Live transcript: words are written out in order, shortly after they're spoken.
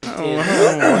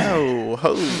Ho, ho,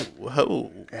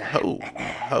 ho, ho,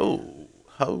 ho,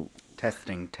 ho.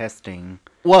 Testing.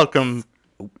 Welcome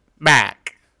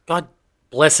back God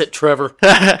bless it, Trevor.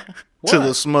 to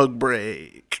the smoke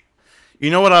break.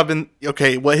 You know what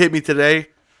what hit me today?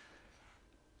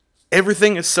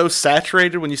 Everything is so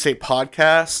saturated when you say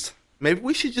podcast. Maybe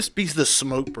we should just be the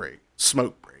smoke break.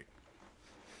 Smoke break.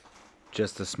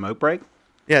 Just a smoke break?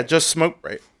 Yeah, just smoke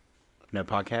break. No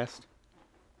podcast?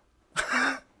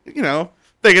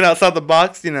 Thinking outside the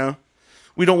box,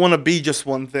 we don't want to be just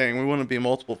one thing. We want to be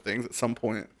multiple things at some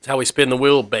point. That's how we spin the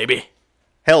wheel, baby.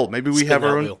 Hell, maybe we have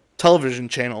our own wheel. television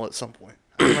channel at some point.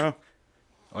 I don't know.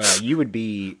 Well, you would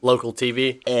be Local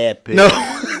TV. epic. No.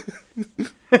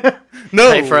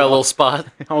 No. Pay for a little spot.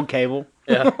 On cable.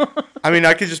 Yeah. I mean,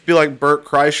 I could just be like Bert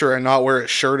Kreischer and not wear a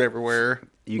shirt everywhere.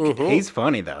 He's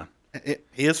funny, though.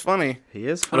 He is funny, He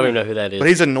is I funny. don't even know who that is. but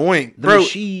he's annoying. The Bro,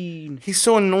 machine. he's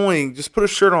so annoying. Just put a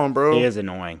shirt on, bro. He is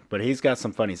annoying, but he's got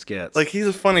some funny skits. Like, he's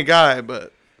a funny guy,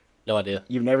 but No idea.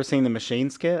 You've never seen the machine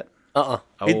skit? Uh-uh.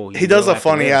 Oh, he does a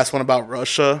funny-ass one about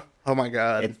Russia. Oh, my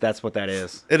God. That's what that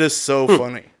is. It is so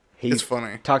funny. He It's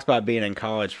funny. talks about being in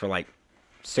college for like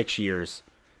 6 years.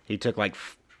 He took like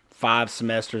 5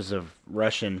 semesters of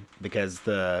Russian because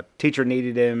the teacher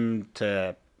needed him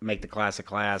to make the class a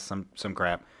class, some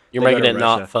crap. You're They go making to it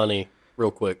not Russia. funny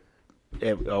real quick.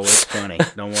 It's funny.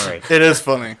 Don't worry. It is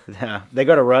funny. They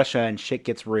go to Russia and shit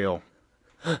gets real.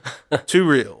 Too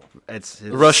real. It's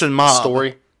The Russian mob.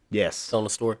 Story. Yes. Telling a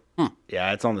story.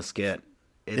 Yeah, it's on the skit.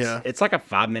 It's like a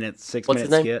 5-minute, 6-minute What's his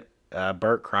name? skit.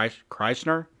 Bert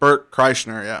Kreischer. Bert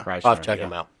Kreischer, yeah. Kreischer, I'll check yeah.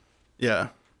 him out. Yeah.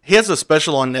 He has a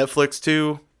special on Netflix,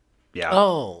 too. Yeah.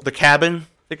 Oh. The Cabin, I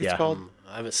think it's Yeah. called.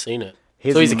 I haven't seen it.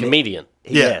 His So he's a ni- comedian.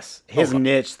 Yeah. Yes. His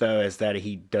niche though is that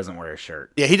he doesn't wear a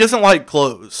shirt. Yeah, he doesn't like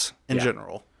clothes in Yeah.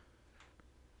 general.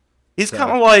 He's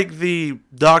kind of like the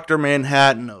Dr.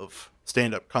 Manhattan of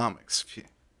stand-up comics, if you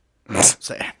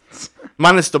say.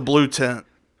 Minus the blue tint.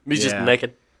 He's just Yeah.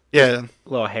 naked. Yeah, A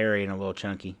little hairy and a little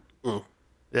chunky.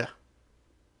 yeah.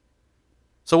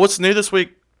 So what's new this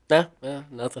week? Nah,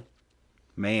 nothing.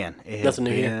 Man, Nothing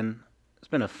new here. it's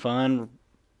been a fun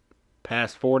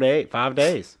past 5 days.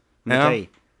 Let me Yeah. tell you.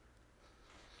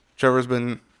 Trevor's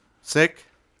been sick.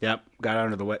 Yep, got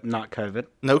under the wet, not COVID.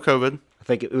 No COVID. I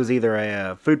think it was either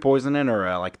a food poisoning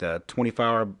or like the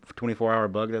 24-hour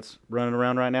bug that's running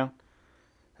around right now.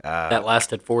 That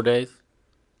lasted 4 days.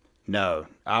 No,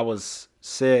 I was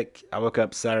sick. I woke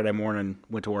up Saturday morning,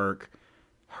 went to work,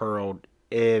 hurled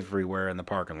everywhere in the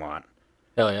parking lot.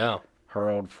 Hell yeah.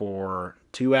 Hurled for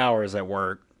 2 hours at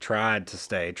work. Tried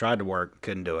to work,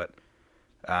 couldn't do it.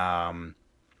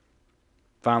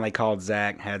 Finally called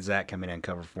Zach, had Zach come in and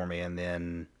cover for me, and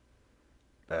then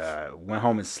went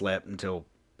home and slept until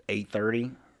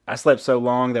 8:30. I slept so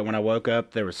long that when I woke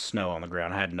up, there was snow on the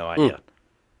ground. I had no idea.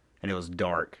 And it was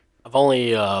dark. I've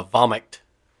only vomited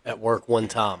at work one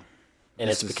time. And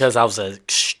it's because I was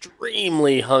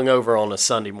extremely hungover on a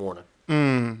Sunday morning.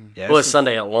 Yeah, Well, it's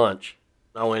Sunday at lunch.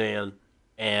 I went in,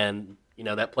 and,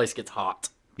 that place gets hot.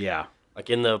 yeah. Like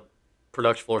in the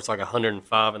production floor, it's like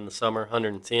 105 in the summer,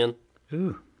 110.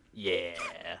 Ooh. Yeah.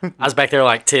 I was back there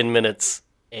like 10 minutes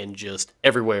and just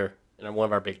everywhere in one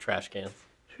of our big trash cans.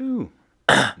 Ooh.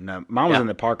 No, mine was Yeah. in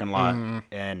the parking lot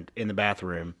and in the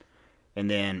bathroom. And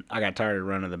then I got tired of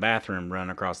running to the bathroom,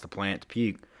 running across the plant to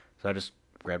puke. So I just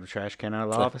grabbed a trash can out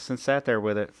of the office and sat there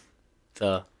with it.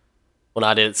 So when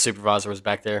I did it, the supervisor was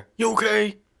back there. You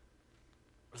okay?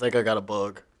 I think I got a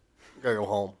bug. I gotta go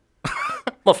home.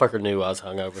 Motherfucker knew I was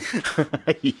hungover.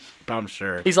 I'm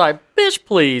sure. He's like, bitch,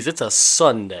 please, it's a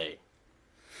Sunday.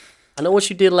 I know what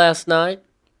you did last night.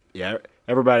 Yeah,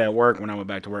 everybody at work, when I went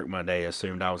back to work Monday,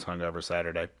 assumed I was hungover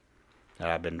Saturday.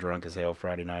 I've been drunk as hell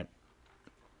Friday night.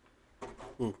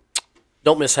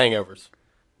 Don't miss hangovers.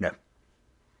 No.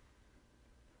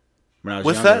 When I was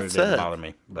With younger, that it didn't said- bother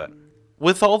me. But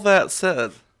With all that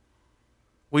said,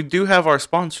 we do have our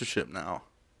sponsorship now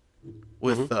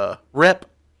with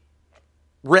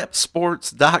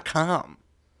repsports.com.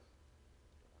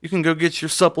 You can go get your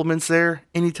supplements there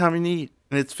anytime you need.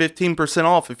 And it's 15%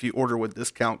 off if you order with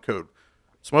discount code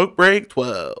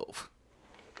SmokeBreak12.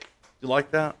 You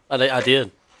like that? I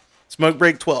did.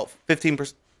 SmokeBreak12.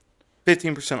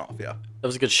 15% off, yeah. That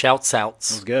was a good shouts it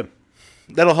outs. was good.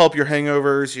 That'll help your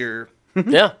hangovers, your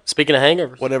Yeah. Speaking of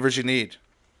hangovers, whatever's you need.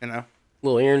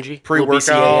 little energy, Pre-workout.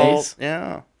 little BCAAs.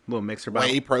 Yeah. Little mixer bottle.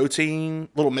 Whey protein.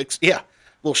 Little mix. Yeah.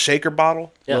 Little shaker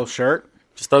bottle. Yeah. Little shirt.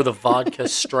 Just throw the vodka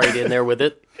straight in there with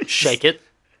it. Shake it.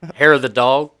 Hair of the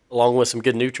dog, along with some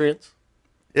good nutrients.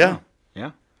 Yeah.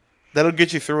 Yeah. That'll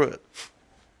get you through it.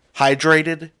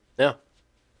 Hydrated. Yeah.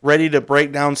 Ready to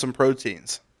break down some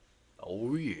proteins.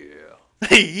 Oh yeah.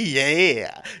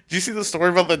 Yeah. Did you see the story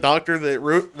about the doctor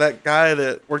that guy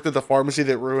that worked at the pharmacy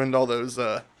that ruined all those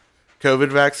COVID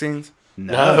vaccines?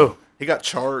 No. He got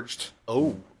charged.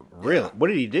 Oh. Really? What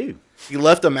did he do? He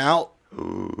left them out.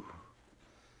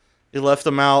 He left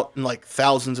them out, and like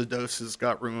thousands of doses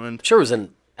got ruined. Sure, it was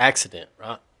an accident,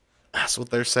 right? That's what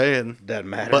they're saying. Doesn't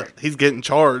matter. But he's getting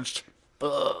charged.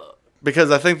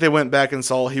 Because I think they went back and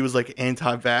saw he was like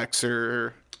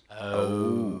anti-vaxxer.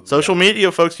 Oh. Social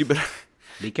media, folks, you better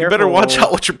Be you careful. better watch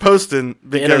out what you're posting The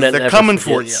because internet they're never coming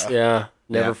for you. forgets. Yeah,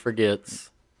 never Yeah. forgets.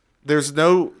 There's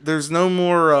no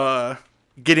more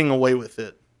getting away with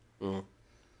it.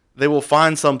 They will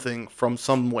find something from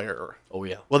somewhere, Oh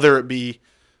yeah. whether it be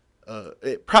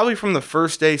probably from the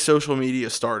first day social media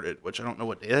started, which I don't know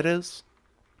what day that is.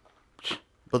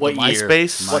 But What the year?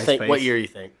 MySpace, What year you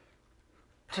think?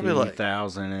 probably like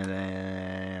 2000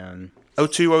 and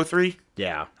 02, 03.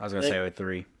 yeah, I was gonna say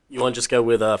 03. You want to just go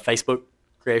with Facebook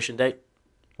creation date?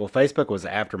 Well, Facebook was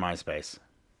after MySpace.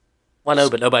 Well, no,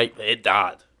 but it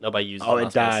died. Nobody used it. Oh, on it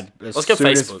MySpace. died as Let's go soon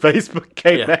as Facebook. Facebook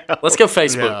came Yeah. out. Let's go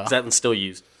Facebook. Yeah. 'Cause that one's still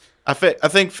used. I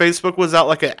think Facebook was out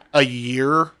like a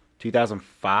year,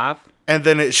 2005. and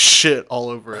then it shit all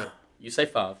over it. You say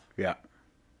 5. Yeah.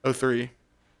 03.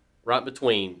 Right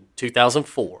between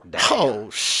 2004. Oh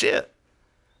shit!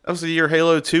 That was the year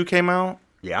Halo 2 came out.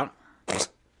 Yeah.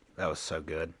 That was so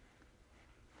good.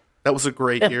 That was a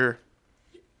great year.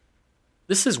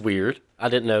 This is weird. I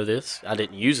didn't know this. I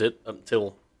didn't use it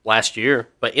until last year.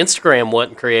 But Instagram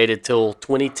wasn't created till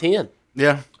 2010,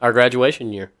 Yeah. our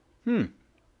graduation year.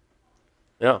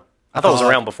 Yeah. I thought it was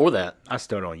around before that. I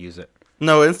still don't use it.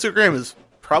 No, Instagram is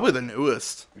probably the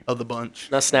newest of the bunch.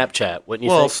 Not Snapchat, wouldn't you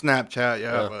Well, think? Snapchat,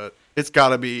 yeah, but it's got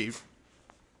to be.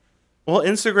 Well,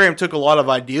 Instagram took a lot of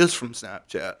ideas from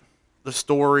Snapchat. The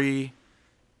story,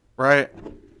 right?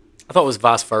 I thought it was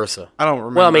vice versa. I don't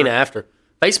remember. Well, I mean, after.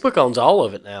 Facebook owns all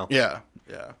of it now. yeah.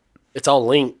 It's all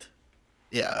linked.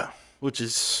 Yeah. Which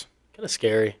is, Kind of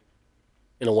scary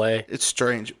in a way. it's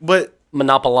strange. But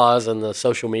Monopolizing the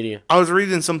social media. I was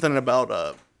reading something about,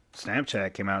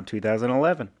 Snapchat came out in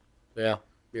 2011. Yeah. A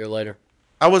year later.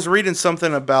 I was reading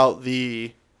something about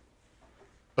the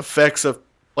effects of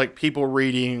like people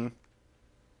reading,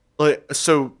 like,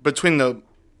 so between the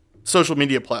social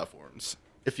media platforms,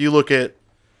 if you look at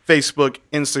Facebook,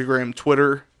 Instagram,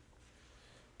 Twitter,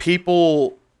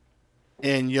 people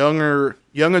and young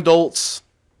adults,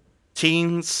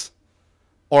 teens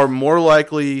are more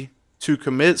likely to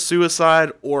commit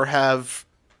suicide or have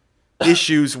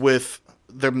issues with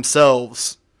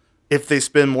themselves if they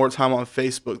spend more time on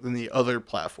Facebook than the other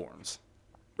platforms.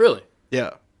 Really?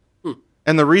 Yeah.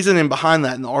 And the reasoning behind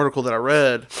that in the article that I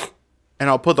read, and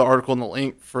I'll put the article in the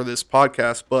link for this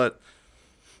podcast, but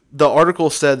the article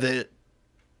said that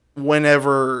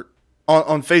whenever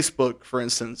on Facebook, for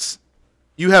instance,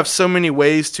 you have so many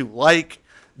ways to like,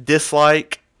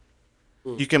 dislike.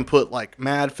 You can put like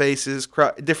mad faces,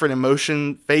 different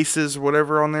emotion faces, or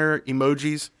whatever on there,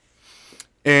 emojis.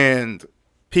 And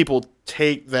people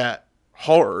take that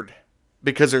hard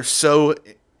because they're so,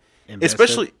 Invested.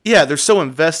 especially, yeah, they're so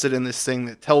invested in this thing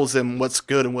that tells them what's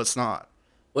good and what's not.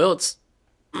 Well, it's,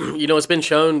 it's been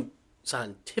shown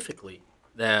scientifically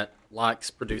that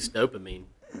likes produce dopamine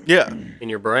Yeah. in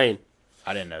your brain.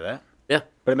 I didn't know that. Yeah.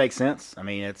 But it makes sense. I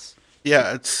mean, it's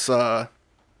Yeah, it's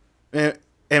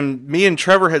and me and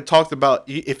Trevor had talked about,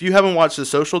 if you haven't watched The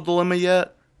Social Dilemma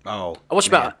yet, oh. I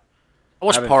watched man. I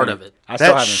watched haven't part fin- of it. I still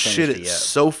that haven't shit finished it is yet.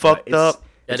 so But fucked it's- up.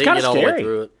 I It's didn't kind get of all the way scary.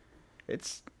 through it.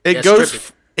 It's It Yeah, goes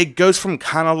strippy. it goes from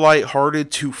kind of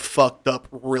lighthearted to fucked up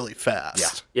really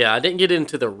fast. Yeah, I didn't get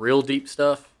into the real deep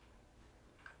stuff.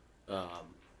 I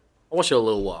watched it a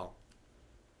little while.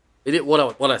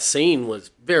 What I seen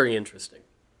was very interesting.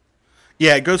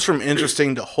 Yeah, it goes from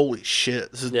interesting to holy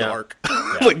shit, this is Yeah. dark.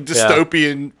 Like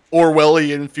dystopian,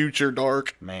 Orwellian future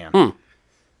dark, man.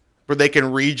 where they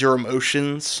can read your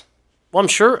emotions. Well, I'm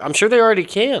sure they already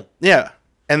can. Yeah.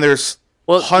 And there's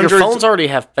Well, hundreds your phones already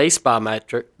have face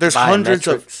biometric. there's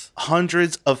biometrics.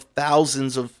 hundreds of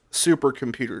thousands of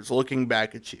supercomputers looking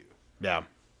back at you, Yeah.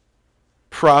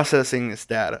 processing this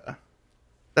data.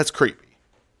 That's creepy.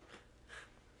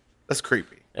 That's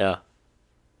creepy. Yeah,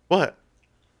 What?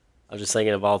 I was just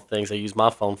thinking of all the things I use my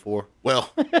phone for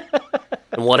Well,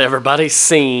 and what everybody's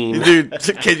seen. dude,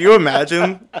 can you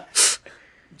imagine?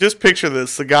 Just picture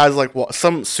this. The guy's like,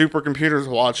 some supercomputer's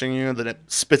watching you, and then it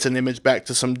spits an image back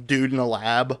to some dude in a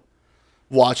lab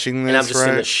watching this, And I'm just in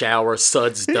the right? shower,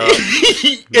 sudsed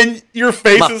up. And your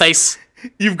face My is, face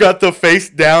You've got the face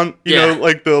down, you Yeah. know,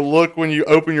 like the look when you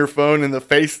open your phone and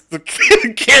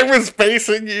the camera's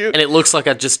facing you. And it looks like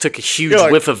I just took a huge You're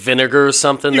like- whiff of vinegar or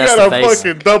something. You That's got the a face.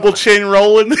 fucking double chin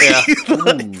rolling. Yeah.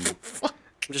 Like,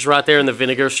 Just right there in the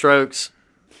vinegar strokes.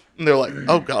 and they're like,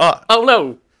 oh God, Oh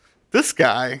no. this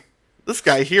guy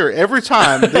here every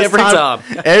time. This Every time.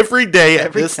 Every day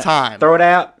at this time. Throw it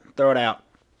out. Throw it out.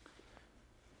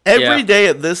 Every Yeah. day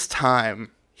at this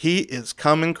time, he is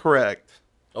coming correct.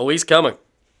 Oh, he's coming.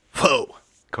 Whoa.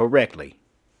 Correctly.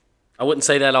 I wouldn't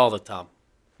say that all the time.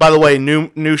 By the way,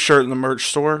 new shirt in the merch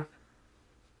store.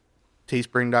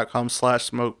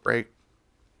 Teespring.com/smokebreak.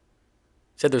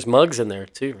 Said there's mugs in there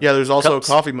too. Yeah, there's also Cups.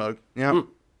 a coffee mug. Yeah.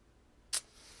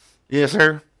 Yes,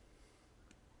 sir.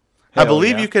 I Hell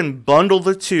believe yeah. you can bundle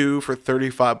the two for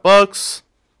 $35,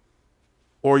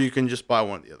 or you can just buy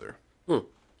one or the other.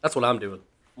 That's what I'm doing.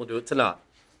 We'll do it tonight.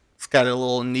 It's got a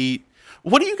little neat.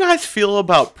 What do you guys feel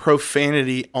about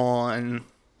profanity on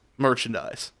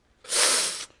merchandise?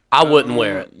 I wouldn't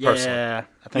wear it personally. Yeah.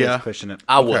 I think Yeah. it's pushing it.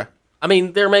 I would. Okay. I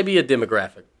mean, there may be a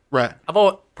demographic. Right.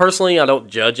 Personally, I don't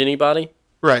judge anybody.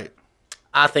 Right.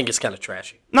 I think it's kind of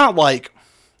trashy. Not like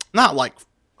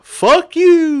fuck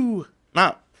you.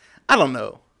 Not. I don't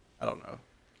know.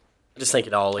 I just think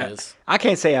it all is. I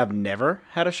can't say I've never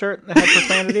had a shirt that had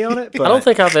profanity on it, but I don't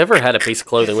think I've ever had a piece of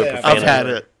clothing with I've profanity. I've had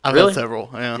it. I've Really? had several.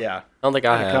 Yeah. yeah, I don't think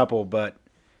I a have. couple, but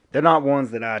they're not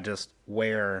ones that I just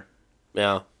wear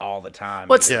Yeah. all the time.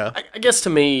 What's Yeah. I guess to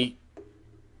me,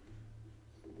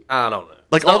 I don't know.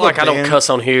 Like It's not all the like I don't band- cuss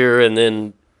on here and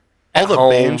then All at the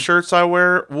home. band shirts I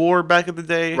wore back in the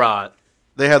day. Right.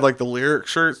 They had like the lyric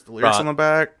shirts, the lyrics Right. on the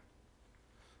back.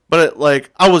 But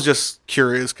I was just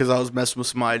curious because I was messing with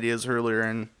some ideas earlier,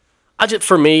 and I just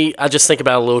think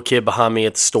about a little kid behind me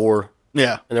at the store,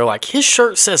 yeah, and they're like, "His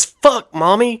shirt says fuck,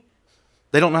 mommy."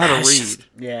 they don't know how to It's read. just-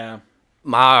 yeah,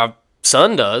 My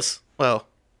son does. Well,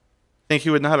 think he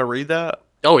would know how to read that?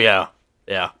 Oh yeah,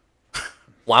 yeah.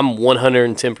 Well, I'm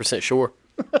 110% sure.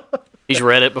 He's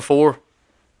read it before.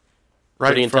 Right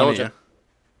Pretty in front of intelligent.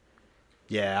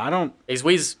 yeah. I don't.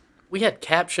 We had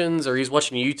captions, or he's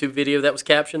watching a YouTube video that was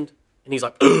captioned, and he's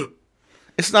like, you.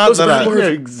 It's not that I I. know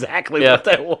exactly Yeah. what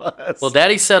that was. "Well,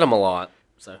 Daddy said him a lot."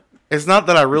 So It's not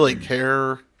that I really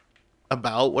care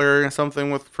about wearing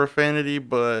something with profanity,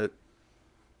 but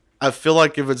I feel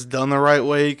like if it's done the right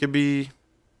way, it could be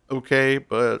okay.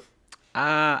 But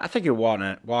I think you're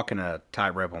walking a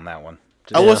tightrope on that one.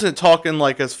 I wasn't talking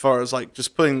like as far as like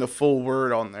just putting the full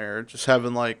word on there, just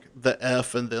having like the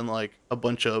F and then like a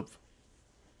bunch of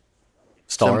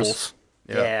stars. symbols.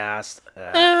 Yeah.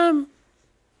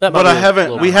 That But might I be a haven't.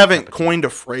 little- We haven't coined a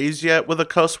phrase yet with a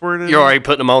cuss word in You're it. already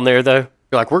putting them on there, though.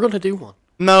 You're like, "We're going to do one."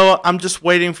 No, I'm just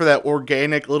waiting for that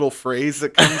organic little phrase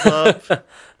that comes up.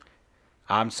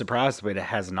 I'm surprised, but it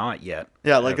has not yet.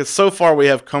 Yeah, like it's so far we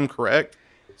have come correct.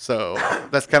 So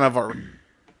that's kind of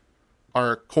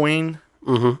our coin.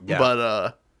 Yeah.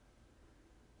 But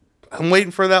I'm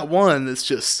waiting for that one that's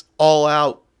just all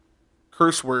out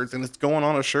curse words and it's going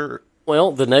on a shirt.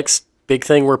 Well, the next big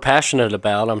thing we're passionate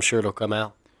about, I'm sure it'll come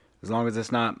out. As long as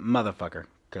it's not motherfucker,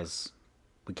 because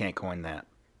we can't coin that.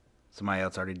 Somebody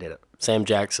else already did it. Sam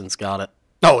Jackson's got it.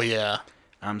 Oh yeah,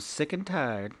 I'm sick and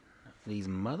tired of these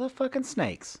motherfucking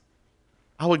snakes.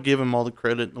 I would give him all the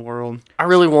credit in the world. I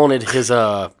really wanted his.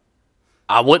 I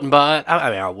wouldn't buy it. I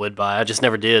mean, I would buy it. I just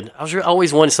never did. I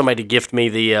always wanted somebody to gift me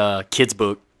the kids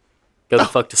book. Go the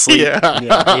fuck to sleep. Yeah,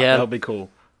 Yeah, Yeah. that'll be cool.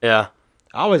 Yeah.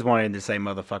 I always wanted him to say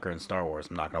motherfucker in Star Wars.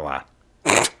 I'm not gonna lie.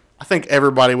 I think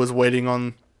everybody was waiting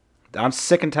on I'm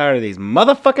sick and tired of these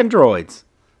motherfucking droids.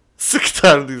 6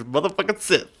 times these motherfucking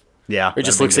Sith. Yeah. He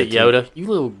just that'd looks be at good, Yoda. You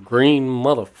little green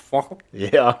motherfucker. too.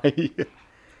 Yeah.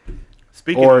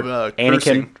 Speaking Or of Anakin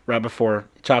cursing, right before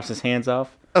he chops his hands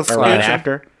off. Oh, Or right Snitcher.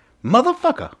 after.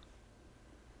 Motherfucker.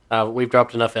 We've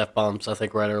dropped enough F bombs. I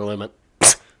think we're at our limit.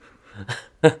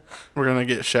 we're gonna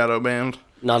get shadow banned.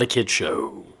 Not a kid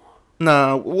show.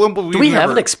 No, Do we have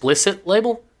an explicit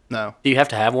label? no? Do you have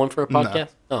to have one for a podcast?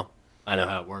 Oh, I know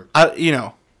how it works.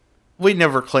 We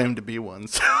never claimed to be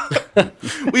ones.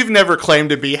 We've never claimed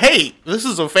to be. Hey, this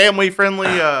is a family-friendly.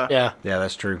 Yeah. Yeah,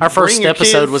 that's true. Our first Bring your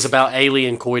episode kids. was about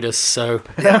alien coitus, so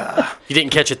you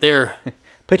didn't catch it there.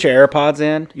 Put your AirPods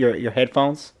in, your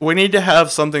headphones. We need to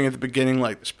have something at the beginning,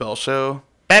 like the spell show.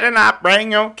 Better not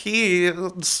bring your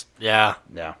kids. Yeah.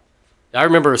 Yeah. I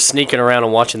remember sneaking around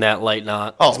and watching that late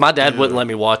night. 'Cause Oh, my dad dude. wouldn't let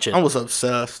me watch it. I was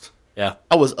obsessed. Yeah.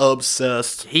 I was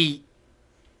obsessed.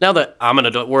 Now that I'm an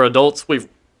adult, we're adults, we've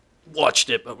watched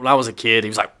it, but when I was a kid, he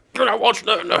was like, "You're not watching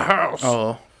that in the house."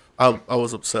 Oh, I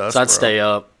was obsessed. So I'd bro. stay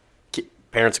up.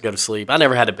 Parents would go to sleep. I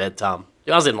never had a bedtime.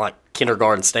 I was in like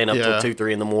kindergarten, staying up till Yeah. 2,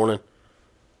 3 in the morning.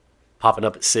 popping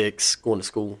up at 6, going to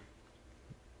school.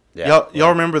 Yeah. Y'all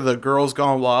remember the Girls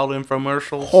Gone Wild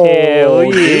infomercials? Hell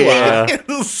yeah. It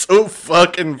was so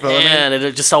fucking funny. And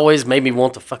it just always made me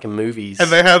want the fucking movies. And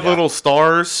they had little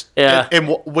stars. Yeah.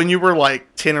 And when you were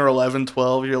like 10 or 11,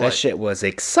 12, you're That like, shit was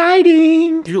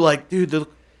exciting. you're like, dude,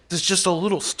 there's just a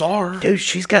little star. Dude,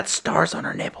 she's got stars on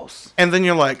her nipples. And then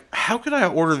you're like, how could I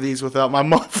order these without my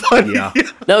mom finding Yeah. it?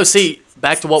 No, see,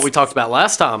 back to what we talked about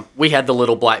last time. We had the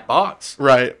little black box.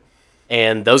 Right.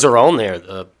 And those are on there.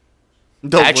 The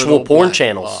The actual little porn black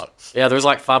channels. box. Yeah, there's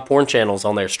like 5 porn channels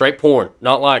on there. Straight porn.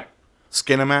 Not like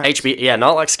Skinamax. HB. Yeah,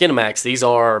 not like Skinamax. These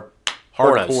are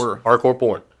Hardcore. pornos. Hardcore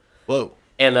porn. Whoa.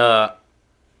 And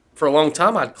for a long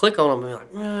time, I'd click on them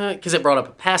and be like, because it brought up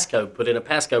a passcode. Put in a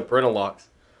passcode, parental locks.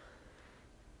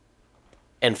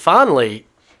 And finally,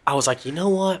 I was like, you know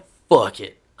what? Fuck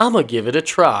it. I'm going to give it a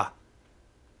try.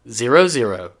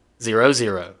 0000.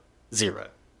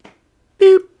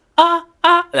 Boop.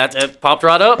 That popped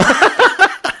right up.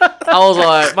 I was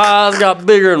like, my eyes got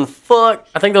bigger than fuck.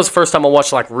 I think that was the first time I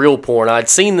watched like real porn. I'd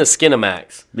seen the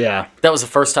Skinamax. Yeah. That was the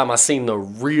first time I seen the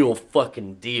real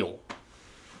fucking deal.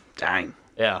 Dang.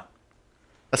 Yeah.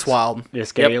 That's wild. Did it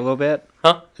scare Yep. you a little bit?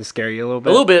 Huh? Did it scare you a little bit?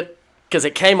 A little bit. Because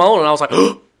it came on and I was like,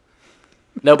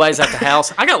 nobody's at the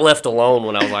house. I got left alone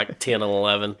when I was like 10 and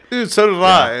 11. Dude, so did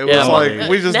I. It was Yeah. like,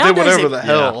 we just did Nowadays whatever it- the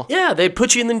hell. Yeah, they'd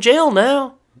put you in the jail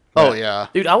now. Oh, yeah.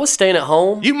 Dude, I was staying at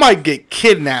home. You might get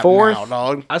kidnapped Fourth. now,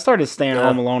 dog. I started staying Yeah.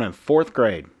 home alone in 4th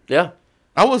grade. Yeah.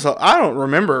 I don't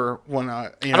remember when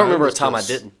I. I don't remember a time I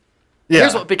didn't. Yeah.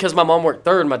 Here's what, because my mom worked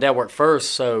third and my dad worked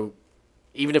first, so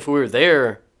even if we were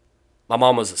there, my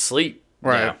mom was asleep.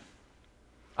 Right. Yeah.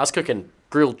 I was cooking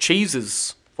grilled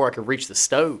cheeses before I could reach the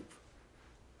stove.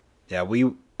 Yeah,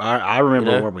 I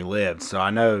remember You know? where we lived, so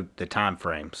I know the time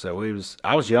frame. So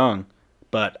I was young,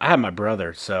 but I had my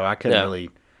brother, so I couldn't Yeah. really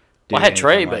do Well, I had anything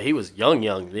Trey, like- but he was young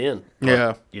then.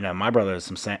 Yeah. You know, my brother is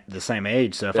the same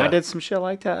age, so if I Yeah. did some shit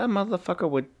like that, that motherfucker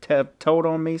would have told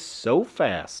on me so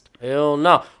fast. Hell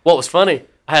no. What was funny,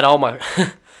 I had all my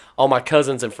all my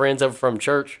cousins and friends over from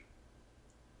church.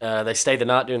 They stayed the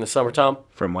night during the summertime.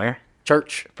 From where?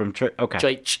 Church. From okay.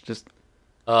 Church. Just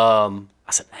I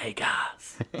said, hey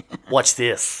guys, watch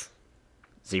this.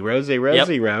 0, 0, Yep.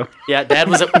 0. Yeah, Dad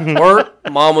was at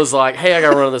work. Mom was like, hey, I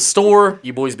got to run to the store.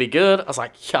 You boys be good. I was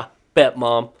like, yeah, bet,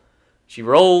 Mom. She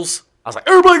rolls. I was like,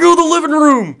 everybody go to the living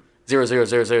room. 0, 0,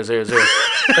 0, 0, 0, 0.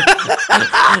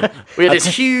 We had this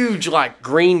huge, like,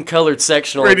 green colored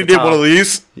sectional. Brady at the did top. one of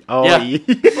these. Oh, Yeah.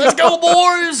 yeah. Let's go,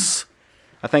 boys.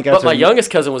 I think that's But my what- youngest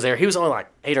cousin was there. He was only like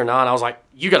 8 or 9. I was like,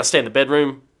 you got to stay in the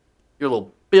bedroom. You're a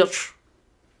little bitch.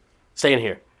 Stay in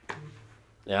here.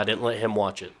 Yeah, I didn't let him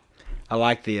watch it. I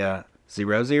like the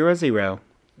 0, 0, 0,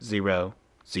 0,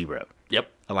 0.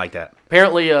 Yep. I like that.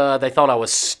 Apparently, they thought I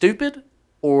was stupid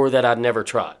or that I'd never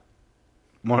tried.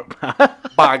 More,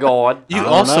 By God. You don't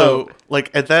also, know. like,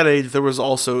 at that age, there was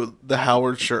also the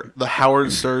Howard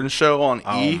Stern show on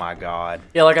oh E. my God.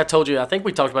 Yeah, like I told you, I think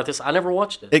we talked about this. I never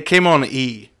watched it. It came on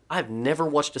E. I've never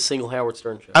watched a single Howard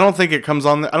Stern show. I don't think it comes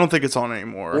on. I don't think it's on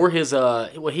anymore. Or his, well,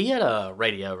 he had a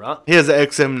radio, right? He has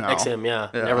XM now. XM, yeah.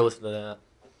 Yeah. Never listened to that.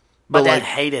 My But, dad like-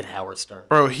 hated Howard Stern.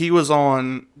 Bro, he was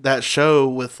on that show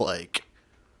with, like,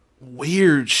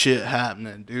 weird shit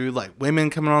happening, dude. Like,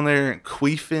 women coming on there and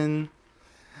queefing.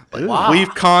 Like, Wow.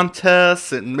 queef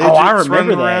contests and midgets I remember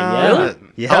running that, around. yeah. Really?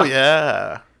 and- Yeah. Oh,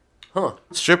 yeah. Huh.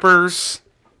 Strippers.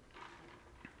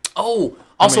 Oh,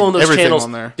 also mean, on those everything channels.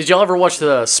 on there. Did y'all ever watch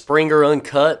the Springer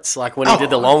Uncuts? Like when he did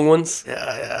the Oh. long ones?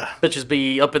 Yeah, yeah. Bitches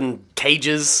be up in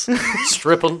cages,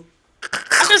 stripping.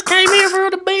 I just came here for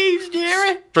the beach,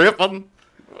 Jerry. Tripping.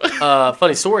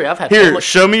 Funny story. I've had Here, family-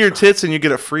 show me your tits and you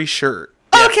get a free shirt.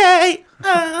 Yeah. Okay.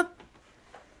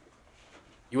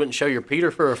 You wouldn't show your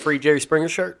Peter for a free Jerry Springer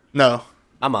shirt? No.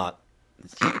 I might.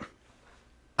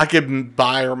 I could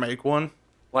buy or make one.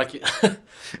 Like,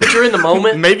 but you're in the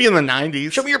moment. Maybe in the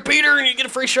 90s. Show me your Peter and you get a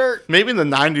free shirt. Maybe in the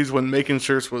 90s when making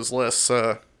shirts was less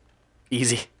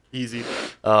Easy. easy.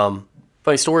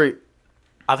 Funny story.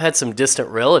 I've had some distant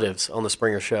relatives on the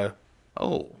Springer show,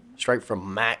 Oh. straight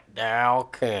from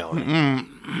McDowell County.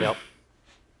 Yep.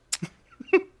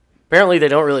 Apparently, they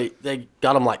don't really. They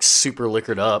got them like super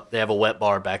liquored up. They have a wet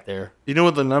bar back there. You know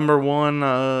what the number one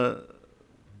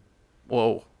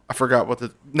whoa, I forgot what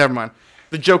the never mind.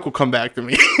 The joke will come back to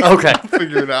me. Okay,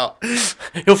 Figure it out.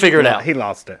 he'll figure it out. He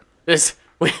lost it.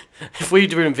 If we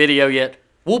doing video yet,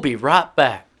 we'll be right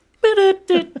back.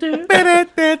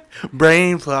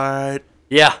 Brain flight.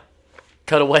 Yeah,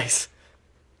 cutaways.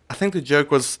 I think the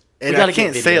joke was, and gotta I get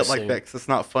can't say video it like soon. that because it's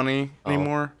not funny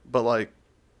anymore. But like,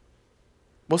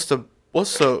 what is the?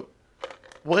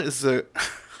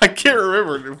 I can't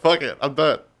remember, dude. Fuck it. I'm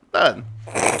done.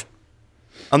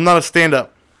 I'm not a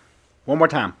stand-up. One more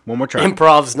time. One more try.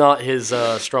 Improv's not his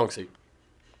strong suit.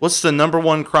 What's the number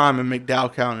one crime in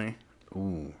McDowell County?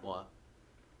 Ooh. What?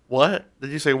 What?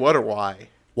 Did you say what or why?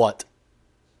 What?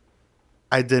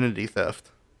 Identity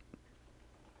theft.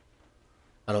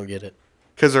 I don't get it.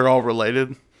 Because they're all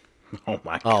related. Oh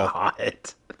my God.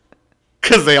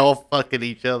 Because they all fucking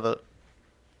each other.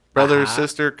 Brother,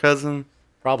 sister, cousin.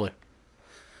 Probably.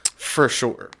 For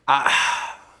sure.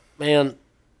 Man,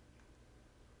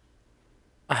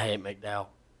 I hate McDowell.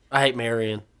 I hate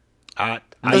Marion. There's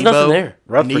Nebo. nothing there.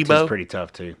 Rutherford's Nebo. pretty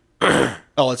tough too.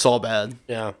 Oh, it's all bad.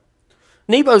 Yeah.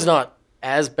 Nebo's not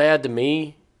as bad to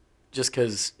me just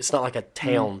because it's not like a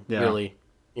town, Yeah. really.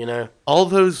 You know? All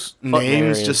those names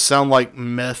Marion. just sound like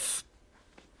meth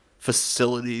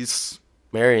facilities.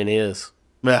 Marion is.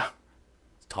 Yeah.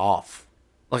 It's tough.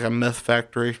 Like a meth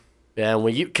factory. Yeah, and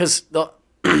because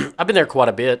I've been there quite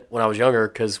a bit when I was younger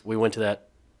because we went to that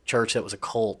church that was a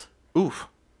cult. Oof.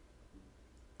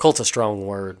 Cult's a strong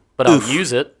word, but I'll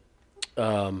use it.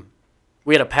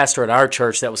 We had a pastor at our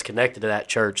church that was connected to that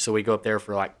church, so we go up there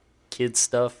for like kids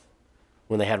stuff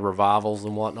when they had revivals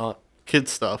and whatnot. Kid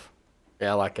stuff.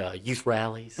 Yeah, like youth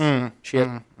rallies, shit.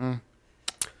 Like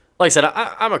I said,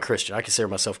 I'm a Christian. I consider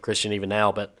myself a Christian even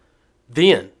now, but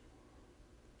then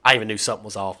I even knew something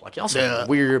was off. Like y'all some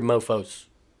weird mofos.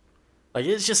 Like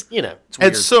it's just it's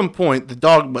weird. At some point, the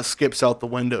dogma skips out the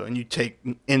window, and you take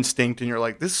instinct, and you're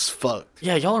like, "This is fucked."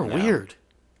 Yeah, y'all are weird.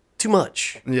 Too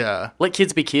much. Yeah. Let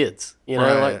kids be kids.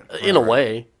 Right, In a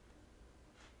way.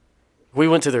 We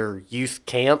went to their youth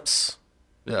camps.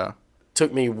 Yeah.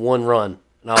 Took me one run,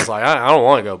 and I was like, I don't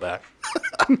want to go back.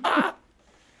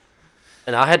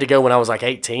 And I had to go when I was like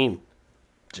 18.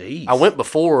 Jeez. I went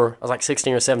before I was like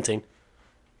 16 or 17,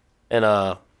 and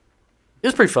it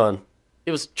was pretty fun.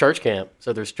 It was church camp,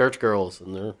 so there's church girls,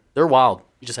 and they're wild.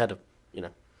 You just had to,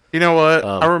 You know what?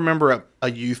 I remember a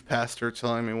youth pastor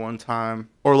telling me one time,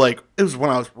 or like it was when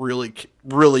I was really,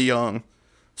 really young.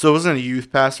 So it wasn't a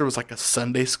youth pastor; it was like a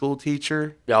Sunday school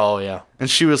teacher, Oh yeah, and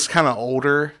she was kind of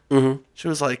older. Mm-hmm. She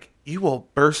was like, "You will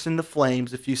burst into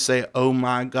flames if you say, oh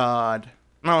my God.'"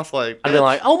 And I was like, I'd be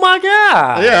like, oh my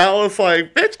god. yeah, I was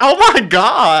like, bitch, oh my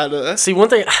God. See, one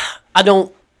thing I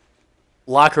don't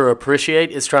like or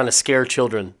appreciate is trying to scare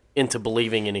children into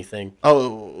believing anything.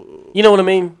 Oh, You know what I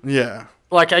mean? yeah.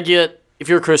 Like I get if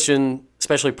you're a Christian,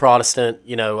 especially Protestant,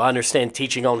 I understand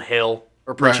teaching on hell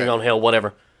or preaching Right. on hell,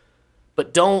 whatever.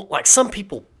 But don't like some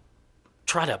people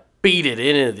try to beat it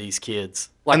into these kids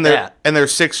like And they're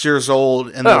 6 years old,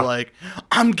 and Yeah. they're like,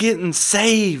 I'm getting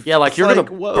saved. Yeah, like It's you're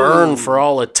gonna whoa. burn for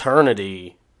all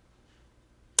eternity.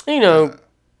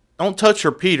 Don't touch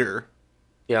your Peter.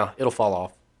 Yeah, it'll fall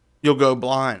off. You'll go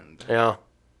blind. Yeah.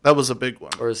 That was a big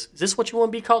one. Or is this what you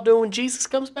want to be caught doing when Jesus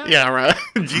comes back? Yeah, right.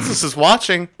 Jesus is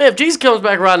watching. Hey, if Jesus comes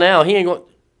back right now, he ain't going.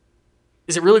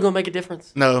 Is it really going to make a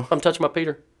difference? No, If I'm touching my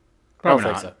Peter? Probably I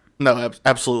don't not. think so. no,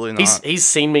 absolutely not. He's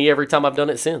seen me every time I've done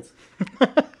it since.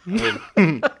 I mean,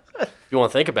 if you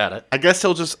want to think about it. I guess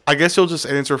he'll just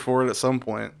answer for it at some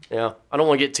point. Yeah. I don't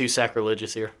want to get too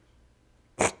sacrilegious here.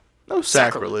 No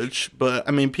sacrilege, but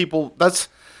I mean,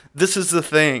 this is the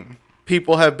thing.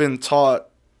 People have been taught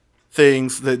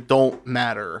things that don't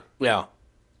matter. Yeah.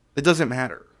 It doesn't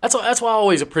matter. That's why I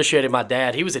always appreciated my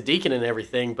dad. He was a deacon and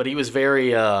everything, but he was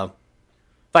very, if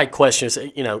I had questions,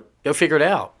 go figure it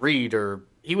out, read, or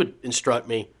he would instruct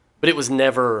me. But it was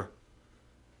never,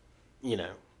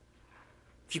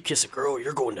 if you kiss a girl,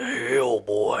 you're going to hell,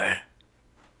 boy.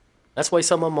 That's the way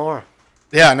some of them are.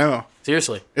 Yeah, I know.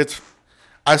 Seriously.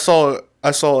 I saw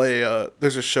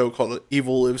there's a show called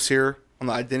Evil Lives Here on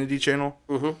the Identity Channel.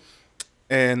 Mm-hmm.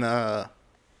 And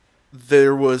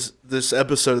there was this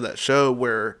episode of that show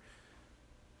where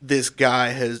this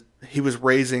guy he was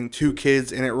raising two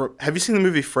kids, and have you seen the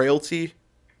movie Frailty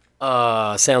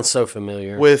Sounds so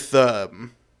familiar. with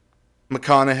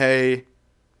McConaughey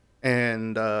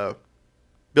and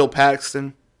Bill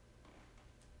Paxton,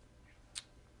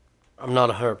 I'm not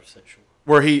 100% sure.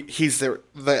 where he's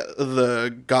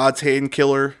the God's hand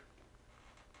killer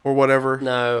or whatever?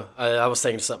 No, I was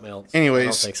thinking of something else. Anyways, I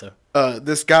don't think so.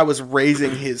 This guy was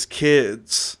raising his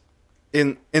kids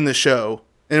in the show,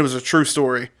 and it was a true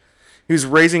story. He was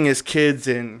raising his kids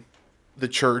in the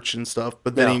church and stuff,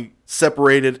 but then Yeah. he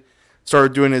separated,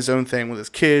 started doing his own thing with his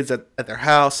kids at their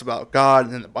house about God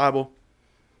and the Bible.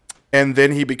 And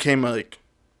then he became like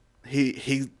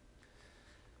he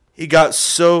got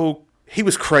so he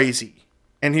was crazy.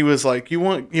 And he was like, you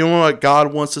know what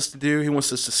God wants us to do? He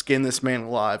wants us to skin this man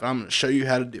alive. I'm going to show you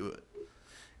how to do it.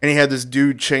 And he had this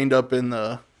dude chained up in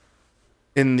the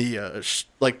in the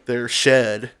like their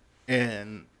shed,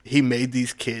 and he made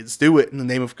these kids do it in the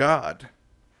name of God.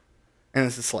 And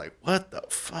it's just like, what the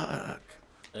fuck?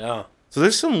 Yeah. So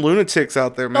there's some lunatics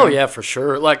out there, man. Oh yeah, for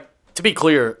sure. Like, to be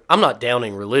clear, I'm not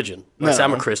downing religion. Like, No.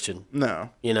 I'm a Christian, No.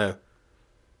 you know.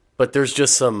 But there's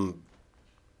just some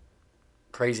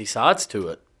crazy sides to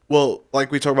it. Well,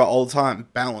 like we talk about all the time,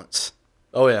 balance.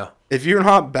 Oh yeah. If you're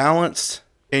not balanced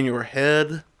in your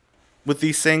head with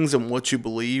these things and what you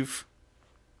believe,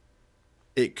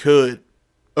 it could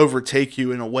overtake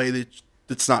you in a way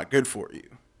that's not good for you.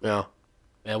 Yeah.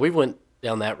 Yeah, we went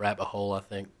down that rabbit hole, I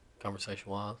think,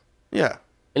 conversation-wise. Yeah.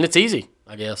 And it's easy,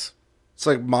 I guess. It's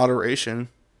like moderation,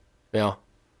 Yeah.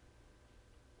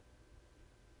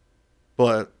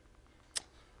 but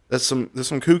there's some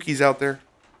kookies out there.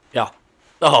 Yeah.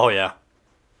 Oh, yeah.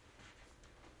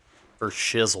 For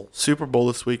shizzle. Super Bowl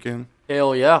this weekend.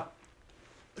 Hell yeah.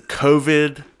 The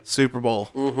COVID Super Bowl.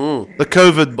 Mm-hmm. The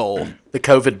COVID Bowl, The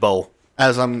COVID Bowl.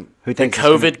 as I'm Who The thinks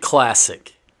COVID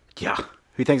Classic. Yeah.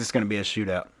 Who thinks it's going to be a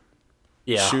shootout?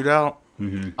 Yeah. shootout.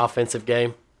 Offensive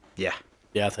game. Yeah.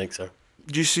 Yeah, I think so.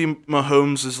 Did you see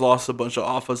Mahomes has lost a bunch of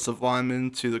offensive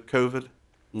linemen to the COVID?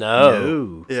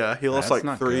 No. Yeah, he lost That's like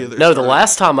not 3 good. of their No, the starters.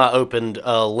 last time I opened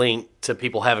a link to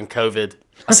people having COVID,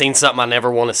 I seen something I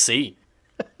never want to see.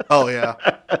 Oh, yeah.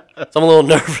 So I'm a little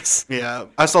nervous. Yeah,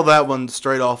 I saw that one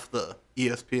straight off the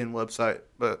ESPN website,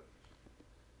 but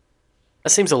That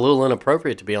seems a little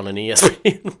inappropriate to be on an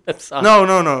ESPN website.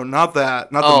 no, not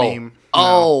that, not the meme.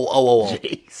 Oh.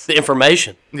 Jeez. The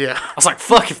information. Yeah, I was like,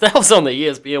 fuck, if that was on the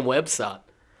ESPN website.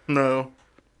 no.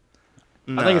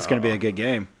 I think it's going to be a good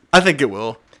game. I think it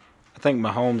will. I think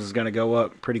Mahomes is going to go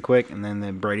up pretty quick, and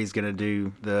then Brady's going to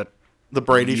do the The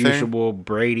Brady thing. usual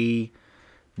Brady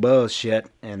bullshit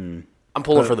and I'm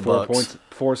pulling for the four Bucks.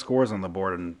 4 scores on the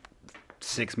board in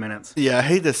 6 minutes. Yeah, I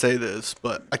hate to say this,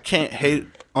 but I can't hate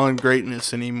on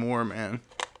greatness anymore, man.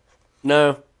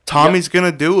 No. Tommy's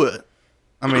gonna do it.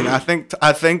 I mean, I think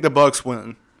the Bucks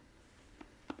win.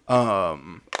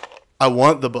 I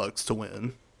want the Bucks to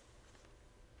win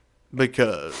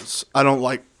because I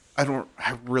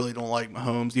really don't like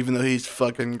Mahomes, even though he's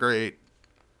fucking great.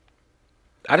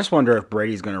 I just wonder if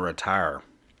Brady's going to retire.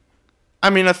 I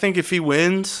mean, I think if he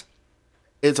wins,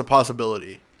 it's a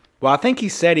possibility. Well, I think he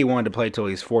said he wanted to play till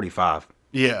he's 45.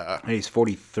 Yeah, And he's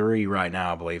 43 right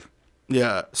now, I believe.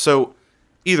 yeah. So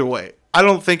either way, I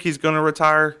don't think he's gonna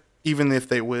retire, even if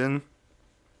they win.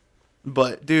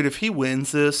 But dude, if he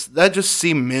wins this, that just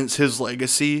cements his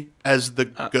legacy as the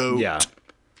GOAT. Yeah.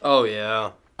 Oh,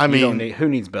 yeah. I You don't mean, need, who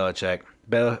needs Belichick?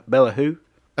 Bella who?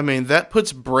 I mean that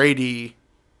puts Brady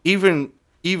even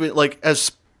like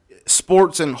as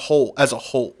sports and whole as a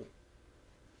whole.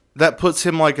 That puts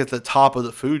him like at the top of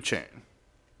the food chain.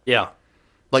 Yeah.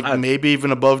 Like maybe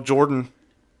even above Jordan.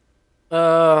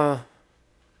 Uh,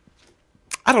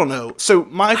 I don't know. So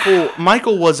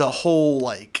Michael was a whole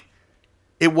like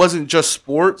it wasn't just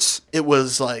sports, it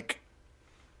was like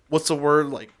what's the word?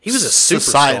 Like he was a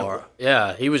societal. superstar.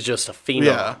 Yeah, he was just a phenom.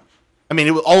 Yeah. I mean,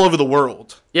 it was all over the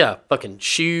world. Yeah, fucking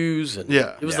shoes and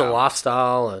Yeah. it was Yeah. the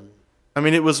lifestyle and I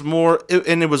mean, it was more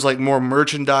and it was like more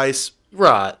merchandise,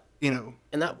 right. you know,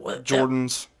 And that what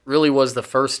Jordans. really was the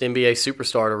first NBA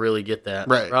superstar to really get that.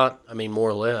 Right. Right? I mean, more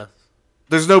or less.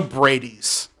 There's no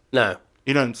Brady's. No.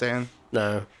 You know what I'm saying?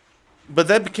 No. But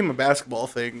that became a basketball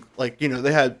thing. Like, you know,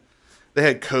 they had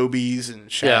Kobe's and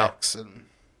Shaq's and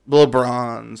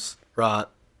LeBron's. Right.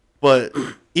 But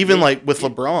even like with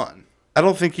LeBron, I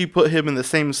don't think you put him in the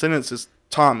same sentence as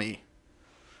Tommy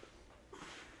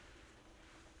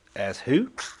As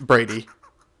who? Brady.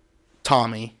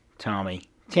 Tommy. Tommy.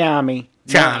 Tommy.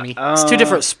 It's two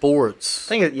different sports. I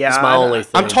think it, yeah. That's my only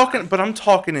thing. I'm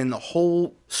talking in the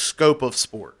whole scope of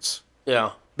sports.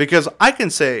 Yeah. Because I can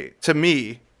say, to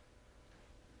me,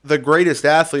 the greatest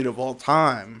athlete of all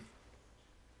time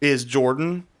is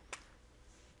Jordan.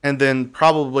 And then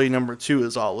probably number 2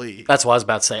 is Ali. That's what I was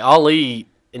about to say. Ali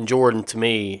and Jordan, to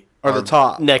me, Are the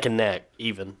top. Neck and neck,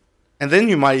 even. And then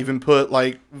you might even put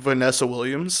like Vanessa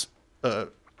Williams,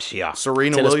 Yeah.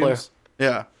 Serena Tennis Williams.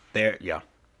 Yeah. There, yeah.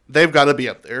 They've got to be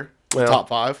up there. Well. Top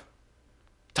 5.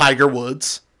 Tiger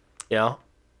Woods. Yeah.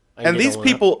 I can And get these on with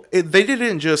that. people, they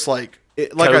didn't just like I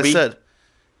Kobe. said,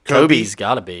 Kobe's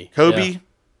got to be. Kobe. Yeah.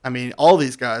 I mean, all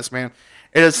these guys, man.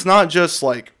 And it's not just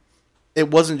like, it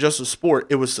wasn't just a sport.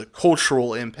 It was the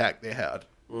cultural impact they had.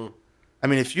 I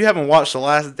mean, if you haven't watched The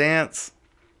Last Dance,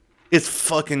 it's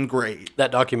fucking great. That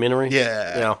documentary?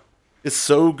 Yeah. Yeah. It's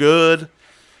so good.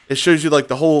 It shows you like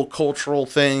the whole cultural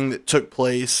thing that took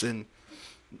place, and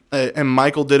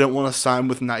Michael didn't want to sign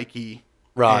with Nike,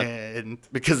 Right. And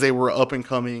because they were up and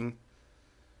coming,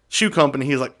 shoe company.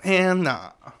 He's like, man,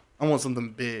 nah, I want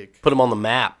something big. Put them on the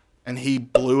map. And he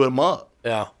blew him up.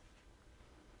 Yeah.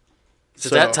 So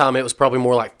So- at that time, it was probably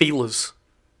more like Fila's.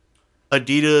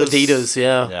 Adidas.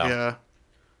 Yeah. Yeah.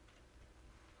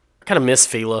 I kind of miss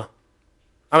Fila.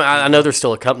 I know they're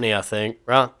still a company, I think,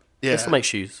 right? Yeah. They still make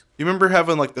shoes. You remember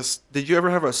having like this? Did you ever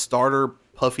have a starter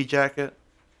puffy jacket?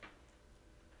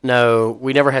 No,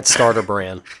 we never had starter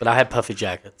brand, but I had puffy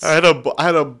jackets. I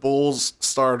had a Bulls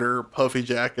starter puffy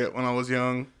jacket when I was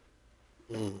young.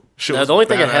 Shit No, was the only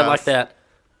thing I had badass. like that,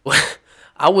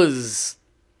 I was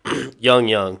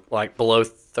young, like below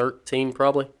 13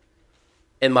 probably.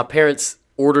 And my parents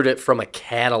ordered it from a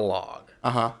catalog.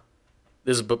 Uh-huh.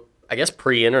 This is, I guess,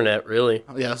 pre-internet, really.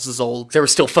 Yeah, this is old. There were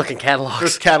still fucking There's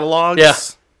catalogs. catalogs. Yeah.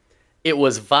 It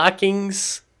was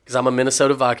Vikings, because I'm a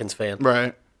Minnesota Vikings fan.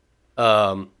 Right.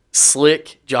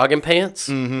 Slick jogging pants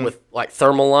with like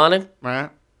thermal lining,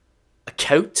 Right. a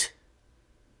coat,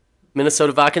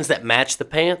 Minnesota Vikings that matched the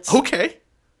pants. Okay.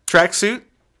 Tracksuit.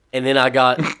 And then I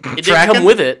got, it didn't Tracking? come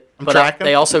with it, but tracking?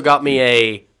 they also got me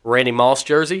a Randy Moss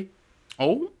jersey,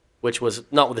 Oh. which was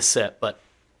not with a set, but,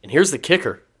 and here's the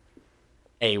kicker,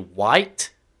 a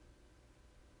white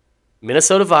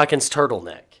Minnesota Vikings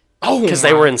turtleneck. Oh. Because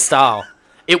they were in style.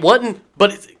 It wasn't,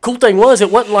 but the cool thing was,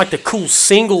 it wasn't like the cool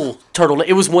single turtleneck.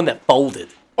 It was one that folded.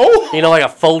 Oh. You know, like a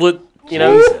folded, you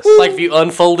know, like if you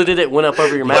unfolded it, it went up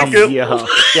over your mouth. Yeah.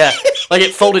 Yeah, like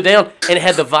it folded down, and it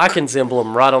had the Vikings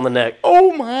emblem right on the neck.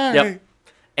 Oh my. Yep.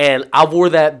 And I wore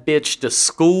that bitch to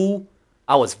school.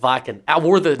 I was Viking. I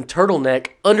wore the turtleneck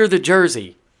under the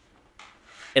jersey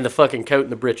and the fucking coat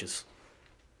and the breeches.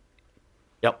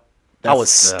 Yep. I was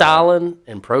styling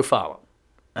and profiling.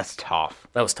 That's tough.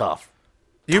 That was tough.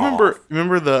 You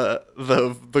remember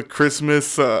the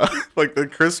Christmas like the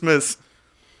Christmas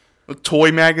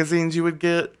toy magazines you would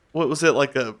get? What was it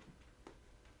like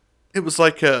it was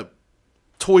like a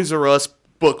Toys R Us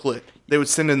booklet they would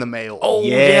send in the mail. Oh,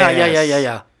 Yes.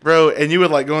 yeah. Bro, and you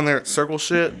would like go in there and circle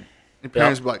shit. Your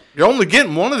parents would be like, you're only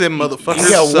getting one of them motherfuckers. You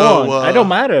got so, one. It don't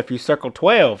matter if you circle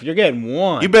 12. You're getting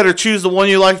one. You better choose the one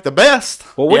you like the best.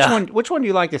 well, which Yeah. one? Which one do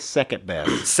you like the second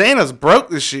best? Santa's broke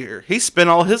this year. He spent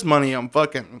all his money on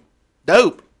fucking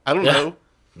dope. I don't Yeah. know.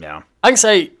 No. I can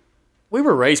say we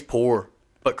were raised poor,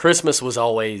 but Christmas was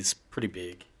always pretty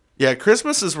big. Yeah,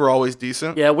 Christmases were always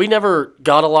decent. Yeah, we never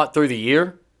got a lot through the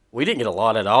year. We didn't get a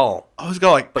lot at all. I always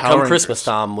got like But Power come Rangers. Christmas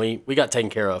time, we got taken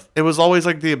care of. It was always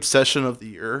like the obsession of the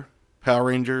year. Power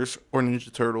Rangers or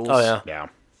Ninja Turtles. Oh, yeah. Yeah. I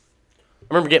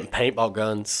remember getting paintball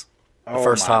guns the Oh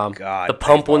first my time. God, the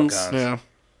pump paintball ones guns. Yeah.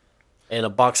 and a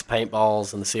box of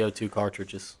paintballs and the CO2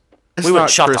 cartridges. It's we would not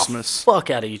shot Christmas. the fuck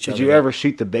out of each other. Did you ever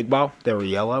shoot the big ball? They were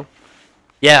yellow.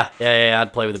 Yeah.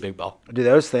 I'd play with the big ball. Dude,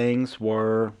 those things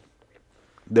were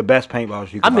the best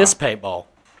paintballs you could I miss buy. paintball.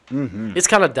 It's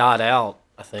kind of died out,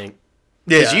 I think.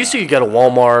 Yeah. Because used to you go to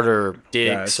Walmart or Yeah,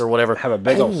 Dick's it's- or whatever. Have a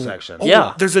big old section.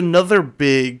 Yeah. There's another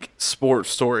big sports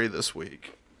story this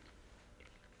week.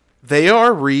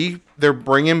 They're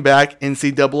bringing back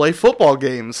NCAA football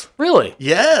games. Really?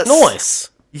 Yes. Nice.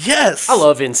 Yes. I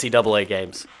love NCAA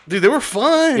games. Dude, they were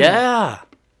fun. Yeah.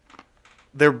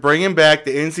 They're bringing back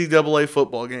the NCAA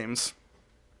football games.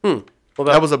 What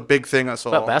about, That was a big thing I saw.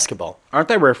 about basketball? Aren't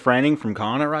they refraining from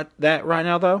calling it that right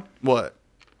now though? What?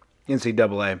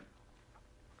 NCAA.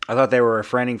 I thought they were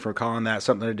refraining from calling that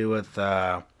something to do with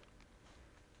what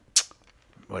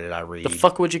did I read? The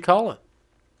fuck would you call it?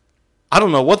 I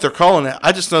don't know what they're calling it.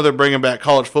 I just know they're bringing back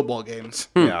college football games,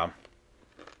 Yeah.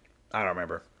 I don't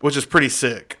remember. which is pretty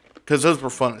sick because those were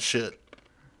fun as shit.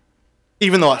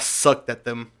 Even though I sucked at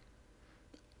them,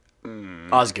 I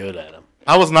was good at them.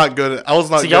 I was not good at. I was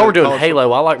not. So good y'all were at doing college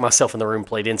Halo. I like myself in the room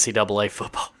played NCAA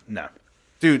football. No.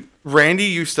 Dude, Randy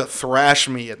used to thrash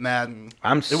me at Madden.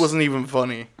 I'm It wasn't even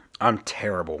funny. I'm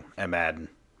terrible at Madden.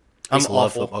 I used to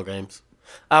love awful. football games.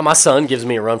 My son gives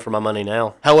me a run for my money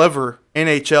now. However,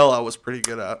 NHL I was pretty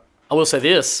good at. I will say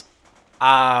this: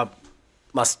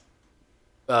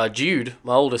 Jude,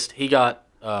 my oldest, he got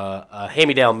a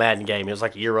hand-me-down Madden game. It was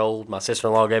like a year old. My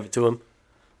sister-in-law gave it to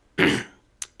him,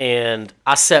 and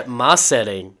I set my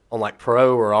setting on like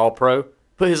pro or all pro.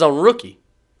 Put his on rookie.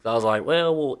 So I was like,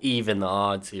 well, we'll even the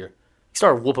odds here. He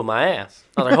started whooping my ass.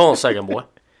 I was like, hold on a second, boy.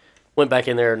 Went back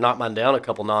in there, knocked mine down a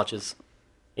couple notches,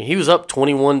 and he was up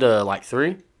 21 to like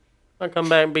 3. I come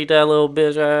back and beat that little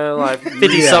bitch like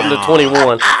 50 something to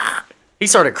 21. He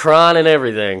started crying and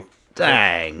everything.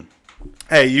 Dang.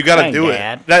 Hey, you got to Dang, do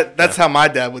Dad. it. That's how my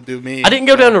dad would do me. I didn't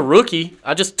go down to rookie.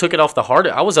 I just took it off the hard.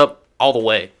 I was up all the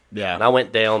way. Yeah. And I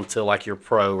went down to like your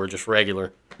pro or just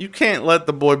regular. You can't let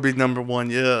the boy be number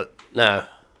one yet. No.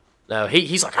 No,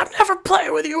 he's like, I'm never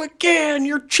playing with you again.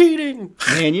 You're cheating.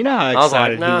 Man, you know how was like,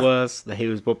 excited nah. he was that he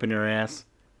was whooping your ass?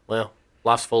 Well,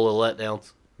 life's full of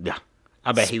letdowns. Yeah.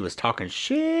 I bet he was talking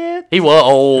shit. He was.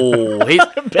 Oh,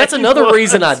 that's another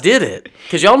reason I did it.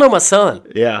 Because y'all know my son.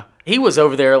 Yeah. He was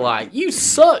over there like, you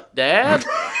suck, Dad.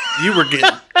 You were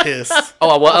getting pissed.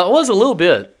 Oh, I was a little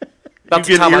bit. About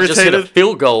You the time get I just hit a irritated?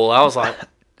 field goal, I was like,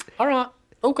 all right,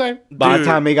 okay. By the Dude.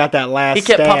 time he got that last He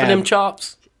kept stab, popping them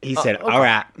chops. he said, okay. all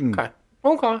right. Okay.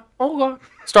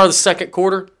 Start of the second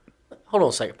quarter. Hold on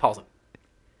a second. Pause it.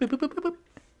 Boop, boop, boop, boop, boop.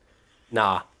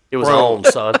 Nah, it was Bro. on,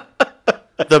 son.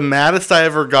 The maddest I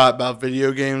ever got about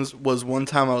video games was one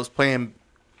time I was playing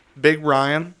Big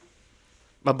Ryan,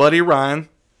 my buddy Ryan,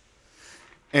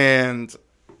 and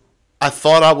I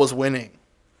thought I was winning.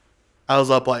 I was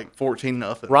up like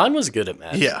 14-0. Ryan was good at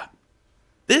math. Yeah.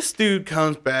 This dude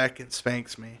comes back and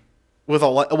spanks me with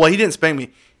well, he didn't spank me.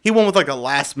 He won with like a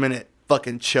last minute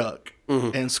fucking chuck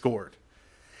and scored.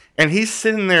 And he's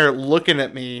sitting there looking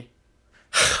at me.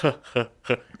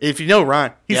 If you know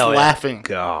Ryan, he's Yeah, oh, yeah. laughing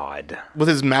God. with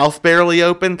his mouth barely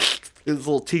open, his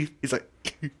little teeth. He's like,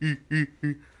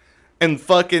 and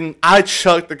fucking, I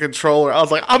chucked the controller. I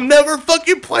was like, I'm never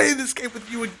fucking playing this game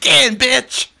with you again,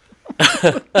 bitch.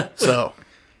 So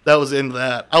that was the end of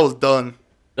that. I was done.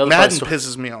 Another Madden funny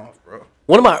pisses me off, bro.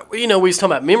 One of my, we was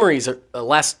talking about memories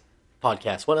last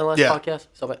podcast. What, the last Yeah. podcast?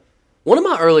 One of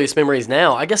my earliest memories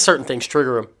now, I guess certain things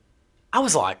trigger them. I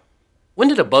was like, when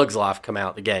did A Bug's Life come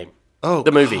out, the game? Oh,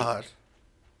 The movie. God.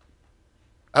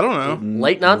 I don't know.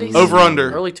 Late 90s? Over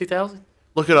under. Early 2000s?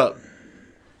 Look it up.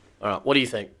 All right, what do you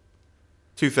think?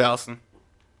 2000.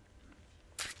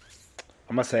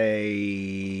 I'm going to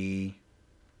say...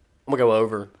 I'm going to go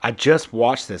over. I just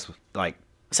watched this like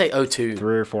I say 02.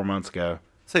 3 or 4 months ago.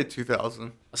 Say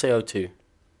 2000. I say 02.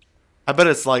 I bet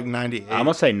it's like 98. I'm going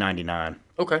to say 99.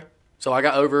 Okay. So I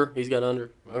got over, he's got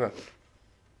under. Okay.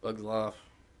 Bug's Life.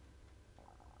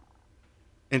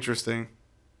 Interesting.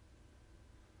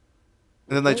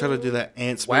 And then they try to do that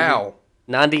ants movie. Wow.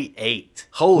 98.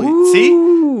 Holy.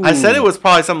 See? I said it was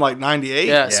probably something like 98.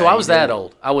 Yeah, so Yeah, I was you that did.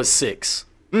 old. I was 6.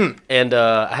 And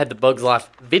I had the Bug's Life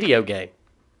video game.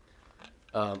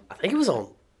 I think it was on.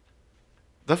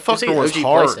 The was fucker was OG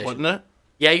hard, PlayStation. wasn't it?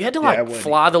 Yeah, you had to Yeah, like it was.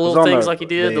 fly the It was little on things the- like you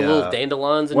did, the, the little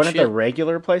dandelions and Wasn't it shit. the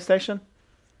regular PlayStation?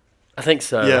 I think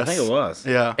so. Yes. I think it was.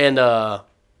 Yeah. And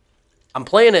I'm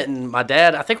playing it, and my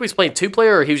dad, I think we was playing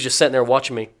 2-player, or he was just sitting there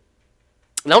watching me.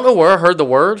 And I don't know where I heard the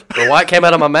word or why it came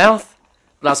out of my mouth,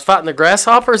 but I was fighting the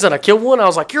grasshoppers, and I killed one. I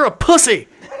was like, "You're a pussy."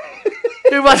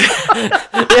 Dude, my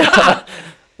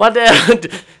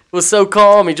dad was so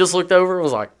calm. He just looked over and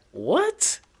was like,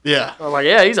 "What?" Yeah. I was like,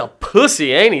 "Yeah, he's a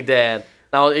pussy, ain't he, Dad?"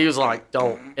 Now he was like,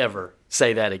 "Don't ever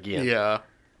say that again." Yeah.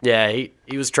 Yeah, he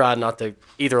was trying not to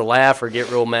either laugh or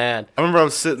get real mad. I remember I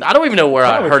was sitting. I don't even know where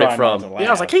I Probably heard it trying not from. to Yeah,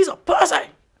 I was like, "He's a pussy."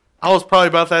 I was probably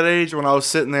about that age when I was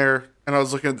sitting there and I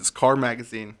was looking at this car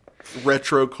magazine,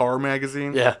 retro car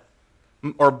magazine, Yeah.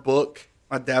 or book.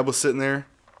 My dad was sitting there,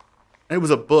 and it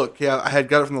was a book. Yeah, I had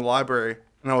got it from the library,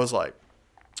 and I was like,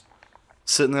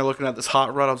 sitting there looking at this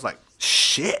hot rod. I was like,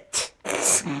 shit.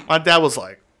 My dad was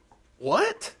like,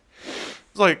 what? I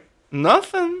was like,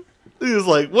 nothing. He was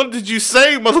like, what did you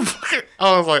say, motherfucker?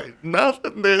 I was like,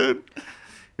 nothing, dude. He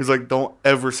was like, don't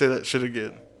ever say that shit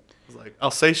again. I was like, I'll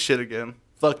say shit again.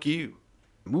 Fuck you.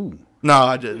 Ooh. No,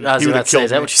 I didn't. I was He would about have to say, killed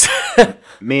is that me. what you said?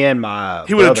 Me and my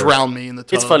He would have brother- drowned me in the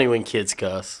tub. It's funny when kids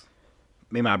cuss.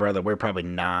 Me and my brother, we were probably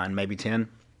 9, maybe 10,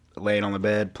 laying on the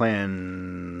bed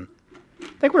playing. I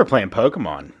think we were playing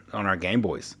Pokemon on our Game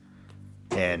Boys,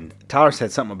 and Tyler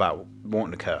said something about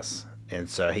wanting to cuss, and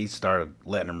so he started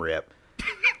letting them rip.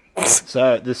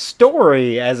 So the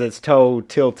story, as it's told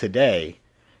till today,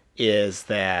 is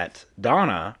that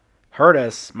Donna heard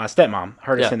us. My stepmom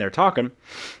heard us Yeah. in there talking,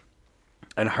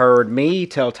 and heard me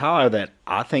tell Tyler that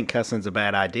I think cussing's a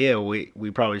bad idea. We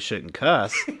probably shouldn't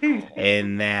cuss,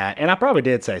 and I probably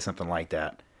did say something like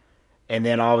that. And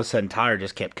then all of a sudden, Tyler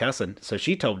just kept cussing. So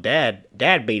she told Dad.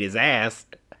 Dad beat his ass.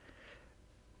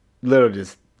 Little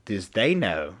does they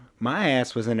know, my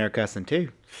ass was in there cussing too.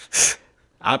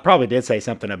 I probably did say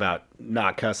something about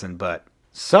not cussing, but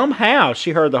somehow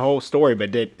she heard the whole story.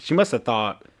 But she must have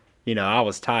thought, I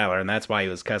was Tyler, and that's why he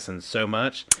was cussing so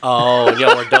much. Oh,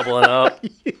 y'all were doubling up.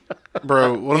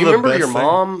 Bro, one You of the remember best your things-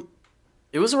 mom?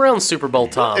 It was around Super Bowl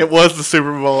time. It was the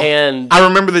Super Bowl. And- I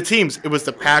remember the teams. It was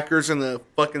the Packers and the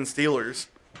fucking Steelers.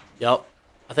 Yep,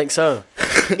 I think so.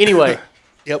 Anyway,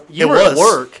 Yep. you were at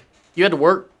work. You had to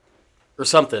work or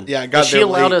something. Yeah, I got And she there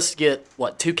allowed late. us to get,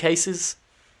 2 cases?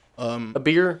 A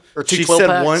beer? Or 2 She 12 said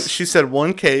packs? one. She said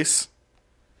one case.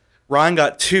 Ryan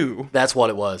got 2. That's what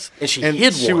it was. And she And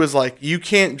hid she one. was like, you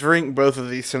can't drink both of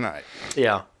these tonight.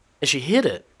 Yeah. And she hid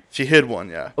it. She hid one,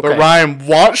 yeah. Okay. But Ryan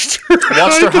watched her.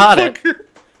 Watched her the hide it. fucker.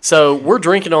 So we're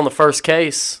drinking on the first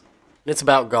case. It's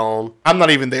about gone. I'm not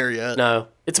even there yet. No,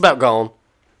 it's about gone.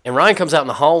 And Ryan comes out in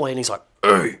the hallway and he's like,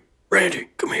 "Hey, Randy,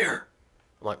 come here."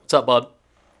 I'm like, "What's up, bud?"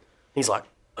 He's like,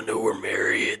 "I know where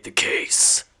Mary hid the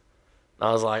case." And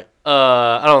I was like,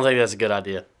 I don't think that's a good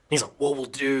idea. He's like, "What we'll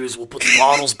do is we'll put the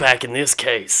bottles back in this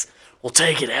case. We'll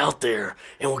take it out there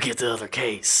and we'll get the other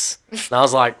case." And I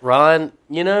was like, "Ryan,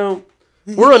 you know,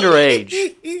 we're underage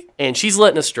and she's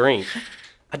letting us drink.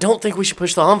 I don't think we should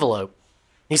push the envelope."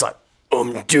 He's like,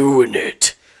 "I'm doing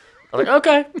it." I'm like,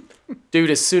 "Okay." Dude,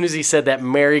 as soon as he said that,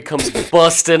 Mary comes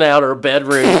busting out her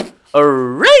bedroom.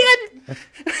 Randy!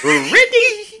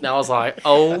 And I was like,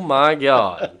 oh my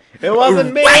God. It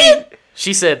wasn't me.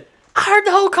 She said, "I heard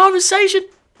the whole conversation.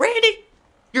 Randy,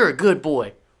 you're a good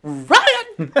boy.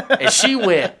 Ryan!" And she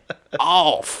went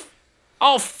off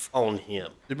on him.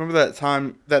 You remember that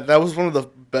time? That was one of the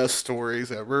best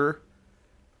stories ever.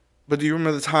 But do you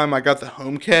remember the time I got the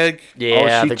home keg?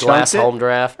 Yeah, she the glass chunked it? home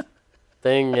draft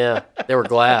thing. Yeah, they were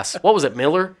glass. What was it,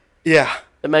 Miller Yeah.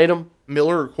 that made them?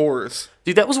 Miller or Coors.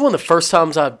 Dude, that was one of the first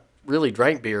times I really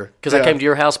drank beer because I Yeah. came to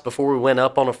your house before we went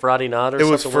up on a Friday night or It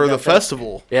something. was for we the got there.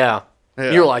 festival. Yeah.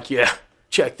 Yeah. You were like, "Yeah,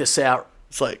 check this out.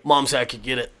 It's like Mom said I could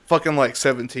get it. fucking like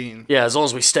 17. Yeah, as long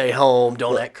as we stay home,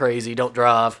 don't act crazy, don't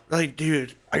drive. Like,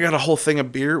 dude, I got a whole thing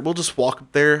of beer. We'll just walk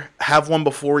up there, have one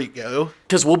before you go.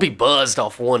 Because we'll be buzzed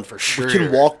off one for sure." We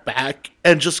can walk back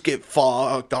and just get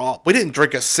fucked off. We didn't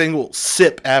drink a single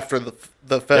sip after the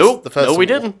Nope. festival. No, we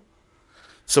didn't.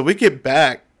 So we get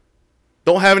back,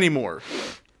 don't have any more.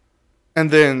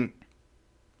 And then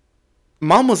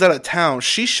Mom was out of town.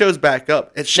 She shows back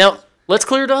up. And Now, let's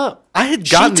clear it up. I had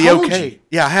gotten the told okay. you.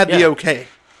 Yeah, I had the Yeah. okay.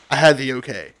 I had the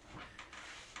okay.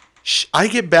 I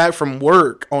get back from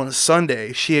work on a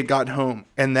Sunday. She had gotten home,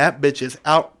 and that bitch is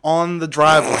out on the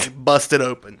driveway, busted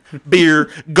open. Beer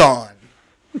gone.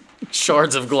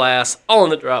 Shards of glass all in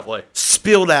the driveway.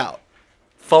 Spilled out.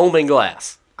 Foaming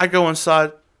glass. I go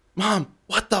inside. Mom,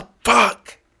 what the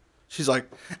fuck? She's like,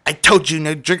 "I told you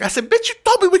no drink." I said, "Bitch, you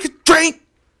told me we could drink."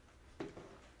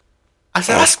 I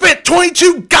said, "I spent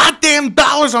 $22 goddamn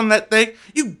on that thing.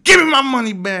 You give me my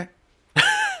money back."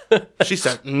 She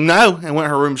said, "No," and went in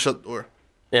her room and shut the door.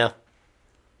 Yeah.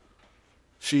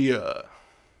 She,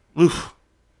 oof.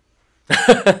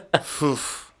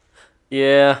 Oof.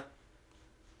 Yeah.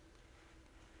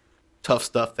 Tough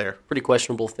stuff there. Pretty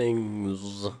questionable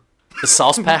things. The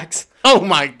sauce packs. Oh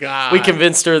my God. We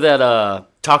convinced her that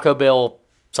Taco Bell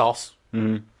sauce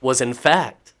was in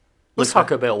fact was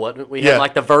Taco Bell, wasn't it? We Yeah. had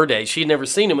like the Verde. She'd never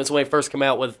seen them. It's when they first come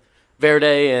out with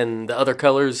Verde and the other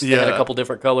colors. They had a Yeah. couple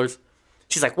different colors.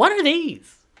 She's like, "What are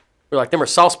these?" We're like, "Them are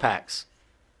sauce packs."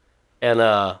 And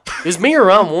it was me or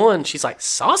Ron one. She's like,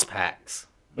 "Sauce packs?"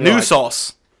 We were New like,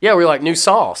 sauce. Yeah, we were like, "New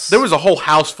sauce." There was a whole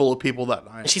house full of people that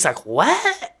night. And she's like,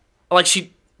 "What?" Like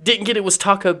she didn't get it was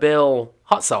Taco Bell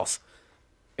hot sauce.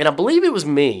 And I believe it was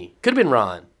me. Could have been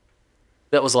Ryan.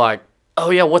 That was like, "Oh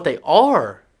yeah, what they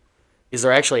are is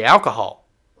they're actually alcohol.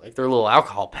 Like they're little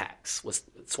alcohol packs with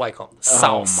that's why I call them the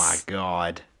sauce." Oh my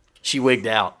God. She wigged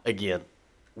out again.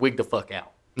 Wigged the fuck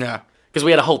out. Yeah. Because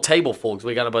we had a whole table full because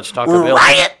we got a bunch of Taco Bell.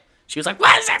 Riot! She was like,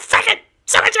 "What is that fucking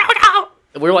so much alcohol?"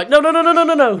 And we were like,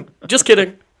 No. Just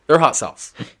kidding. They're hot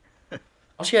sauce.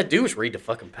 All she had to do was read the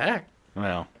fucking pack.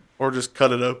 Well, Or just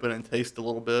cut it open and taste a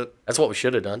little bit. That's what we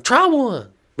should have done. Try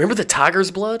one. Remember the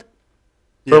tiger's blood?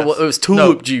 Yes. Or what, it was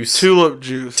tulip juice. Tulip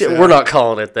juice. yeah. We're not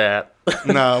calling it that.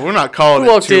 No, we're not calling We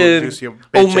it walked tulip in, juice, you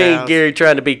old bitch man ass. Gary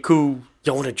trying to be cool.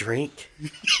 Y'all want a drink?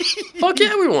 Fuck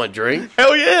yeah, we want a drink.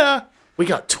 Hell yeah. We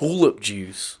got tulip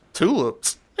juice.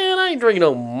 Tulips. Man, I ain't drinking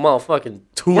no motherfucking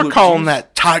tulip We're calling juice.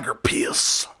 that tiger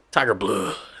piss. Tiger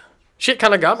blood. Shit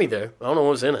kind of got me there. I don't know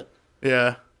what was in it.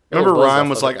 Yeah. It was Remember buzzed Ryan off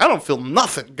was of like, it. "I don't feel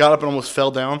nothing." Got up and almost fell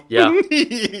down. Yeah.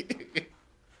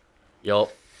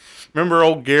 Yup. Remember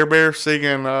old Gare Bear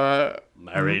singing,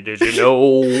 Mary, did you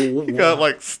know? he got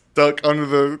like stuck under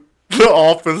the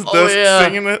office desk Oh, yeah.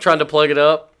 singing it. Trying to plug it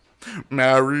up.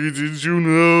 "Mary, did you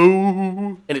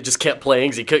know?" And it just kept playing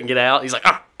because he couldn't get out. He's like,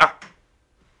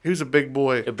 He was a big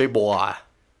boy. a big boy.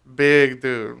 Big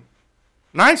dude.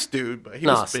 Nice dude, but he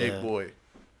Nah, was a big son. boy.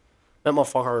 That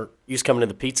motherfucker used to come into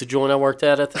the pizza joint I worked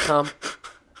at the time.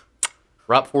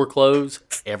 Right before close,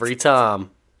 every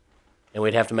time. And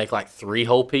we'd have to make like 3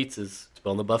 whole pizzas to put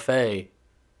on the buffet.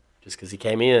 Just because he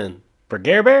came in for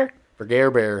Gare Bear? for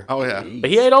Gare Bear. Oh, yeah. But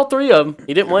he ate all 3 of them.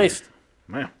 He didn't waste.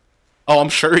 Man. Oh, I'm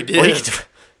sure he Well, he did. could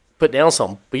put down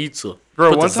some pizza.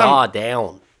 Bro, put one the time- za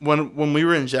down. When we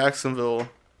were in Jacksonville,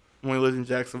 when we lived in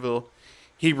Jacksonville.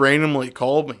 He randomly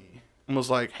called me and was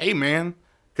like, "Hey, man,"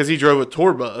 because he drove a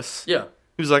tour bus. Yeah.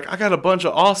 He was like, "I got a bunch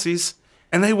of Aussies,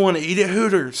 and they want to eat at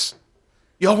Hooters.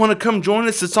 Y'all want to come join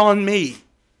us? It's on me."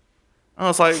 I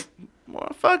was like,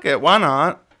 "Well, fuck it. Why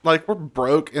not? Like, we're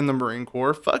broke in the Marine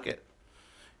Corps. Fuck it."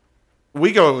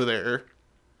 We go over there.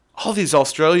 All these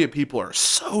Australia people are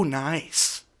so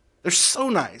nice. They're so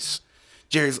nice.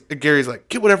 Gary's like,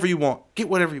 "Get whatever you want. Get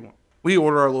whatever you want." We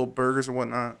order our little burgers and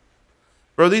whatnot.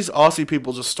 Bro, these Aussie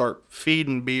people just start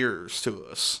feeding beers to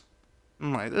us.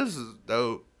 I'm like, this is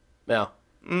dope. Yeah.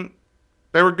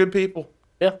 They were good people.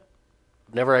 Yeah.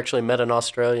 Never actually met an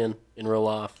Australian in real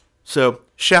life. So,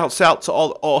 shouts out to all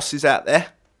the Aussies out there.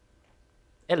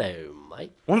 Hello,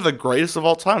 mate. One of the greatest of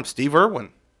all time, Steve Irwin,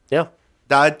 Yeah.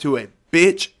 died to a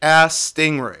bitch-ass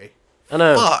stingray. I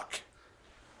know. Fuck.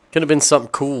 Could have been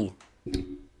something cool. It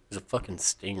was a fucking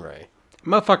stingray.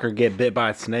 Motherfucker get bit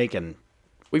by a snake and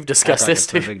We've discussed this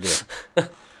it's no too. big deal.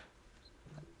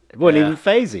 It wouldn't Yeah. even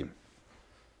faze him.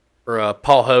 Or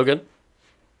Paul Hogan.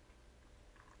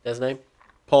 That's his name?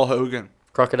 Paul Hogan.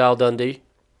 Crocodile Dundee.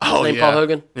 Oh, name yeah. Paul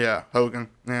Hogan? Yeah, Hogan.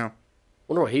 Yeah.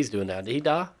 Wonder what he's doing now. Did he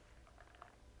die?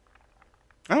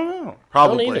 I don't know. I don't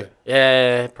Probably. either.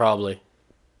 Yeah, probably.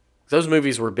 Those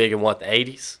movies were big in what, the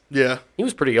 80s? Yeah. He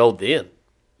was pretty old then.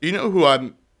 You know who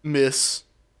I miss?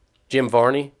 Jim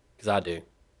Varney? Because I do.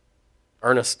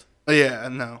 Ernest. Yeah,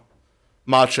 no.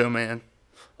 Macho Man.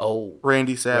 Oh,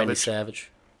 Randy Savage. Randy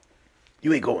Savage.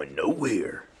 You ain't going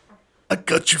nowhere. I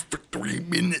got you for 3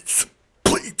 minutes.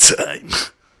 Playtime.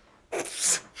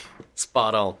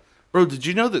 Spot on. Bro, did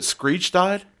you know that Screech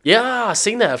died? Yeah, I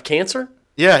seen that. Of cancer.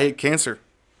 Yeah, he had cancer.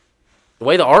 The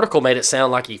way the article made it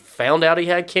sound like he found out he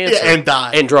had cancer. Yeah, and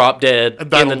died. And dropped dead And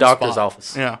died in the on doctor's spot.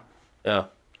 office. Yeah. Yeah.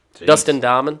 Dustin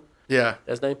Diamond, Yeah.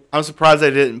 that's his name? I'm surprised they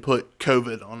didn't put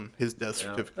COVID on his death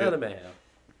certificate. Oh, they may have.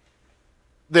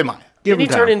 They might have. Give Didn't he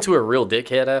him turn time. into a real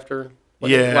dickhead after?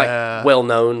 Yeah. Like, well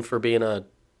known for being a...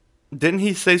 Didn't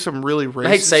he say some really racist I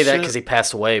hate to say that shit? because he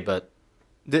passed away, but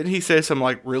Didn't he say some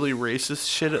like really racist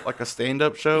shit at like a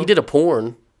stand-up show? he did a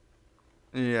porn.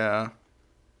 Yeah.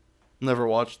 Never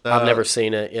watched that. I've never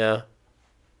seen it, yeah.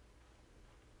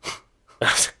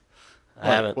 I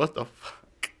haven't. What the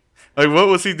fuck? Like, what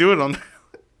was he doing on that?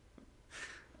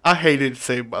 I hated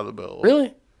Saved by the Bell.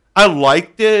 Really? I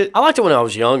liked it. I liked it when I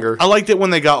was younger. I liked it when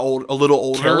they got old, a little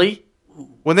older. Kelly?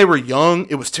 When they were young,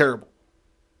 it was terrible.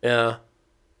 Yeah.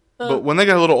 But when they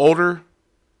got a little older,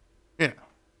 yeah.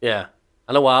 Yeah.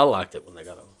 I know why I liked it when they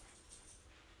got over.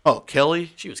 Oh,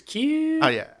 Kelly? She was cute. Oh,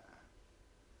 yeah.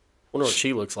 Wonder what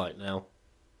she looks like now.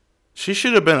 She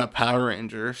should have been a Power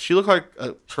Ranger. She looked like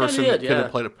a person did, that could yeah.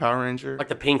 have played a Power Ranger. Like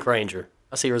the Pink Ranger.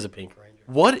 I see her as a Pink Ranger.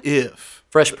 What if?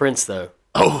 Fresh Prince, though.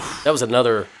 Oh, That was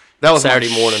another that was my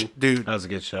Saturday morning. dude. That was a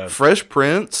good show. Fresh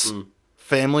Prince,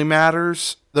 Family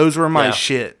Matters. Those were my Yeah.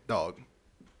 shit, dog.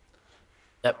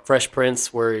 That Fresh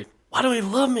Prince where he, why do he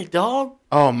love me, dog?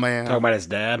 Oh man, Talking about his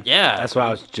dad? Yeah. That's what I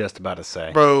was just about to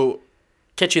say. bro.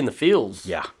 Catch you in the fields.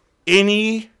 Yeah.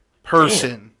 Any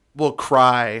person will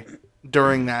cry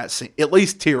during that scene. At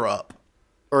least tear up.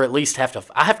 Or at least I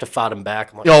have to fight him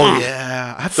back. I'm like, Oh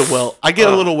yeah, I have to I get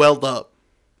a little welled up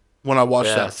when I watch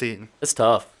Yeah. that scene. It's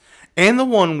tough. And the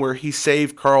one where he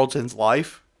saved Carlton's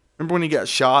life. Remember when he got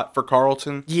shot for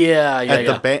Carlton Yeah, yeah,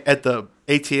 yeah. at the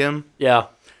ATM? Yeah.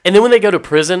 And then when they go to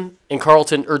prison in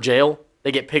Carlton or jail,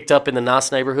 they get picked up in the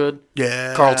nice neighborhood.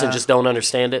 Yeah. Carlton just don't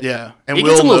understand it. Yeah. And It Will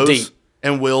gets a little knows. deep.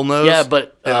 And Will knows. Yeah,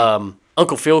 but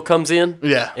Uncle Phil comes in.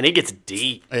 Yeah. And it gets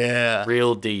deep. Yeah.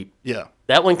 Real deep. Yeah.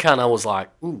 That one kind of was like,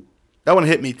 ooh. That one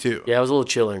hit me too. Yeah, it was a little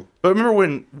chilling. But remember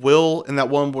when Will, in that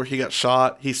one where he got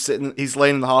shot, he's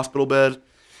laying in the hospital bed,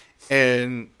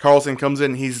 and Carlton comes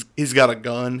in, he's got a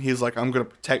gun. He's like, I'm going to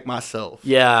protect myself.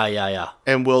 Yeah, yeah, yeah.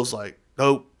 And Will's like,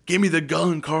 oh, give me the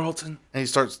gun, Carlton. And he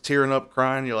starts tearing up,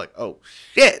 crying. You're like, oh,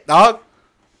 shit, dog.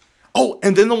 Oh,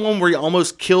 and then the one where he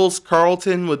almost kills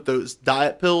Carlton with those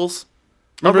diet pills.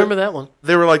 I remember that one.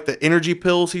 They were like the energy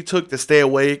pills he took to stay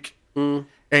awake.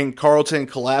 And Carlton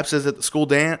collapses at the school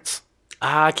dance.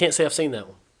 I can't say I've seen that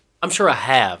one. I'm sure I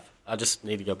have. I just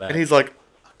need to go back. And he's like,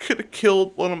 I could have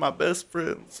killed one of my best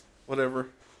friends. Whatever.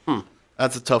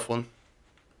 That's a tough one.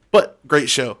 But great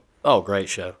show. Oh, great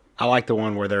show. I like the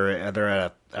one where they're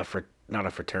at not a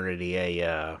fraternity,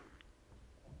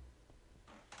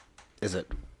 is it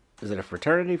a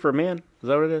fraternity for men? Is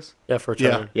that what it is? Yeah, for a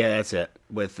Yeah. time. Yeah, that's it.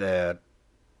 With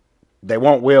they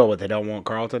want Will, but they don't want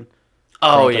Carlton. Oh,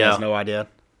 Carlton yeah. has no idea.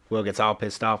 Will gets all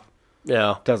pissed off.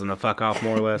 Yeah. Tells him to fuck off,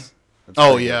 more or less. That's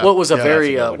Oh, pretty yeah. good. What was a Yeah,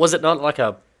 very, that's a good one. was it not like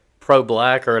a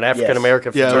pro-black or an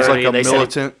African-American Yeah, it fraternity? was like a and they said-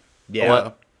 militant. Yeah.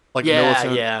 What? Like Yeah,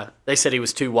 militant. yeah. They said he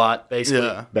was too white, basically.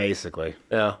 Yeah. Basically.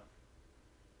 Yeah.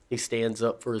 He stands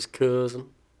up for his cousin.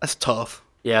 That's tough.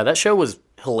 Yeah, that show was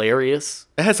hilarious.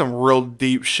 It had some real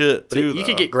deep shit But too. you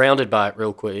could though. get grounded by it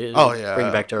real quick. Oh, yeah. Bring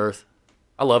you back to earth.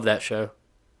 I love that show.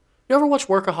 You ever watch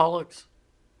Workaholics?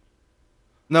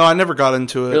 No, I never got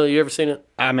into it. Really? You ever seen it?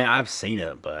 I mean, I've seen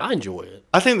it, but I enjoy it.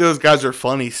 I think those guys are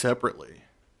funny separately,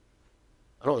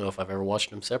 I don't know if I've ever watched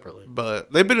them separately.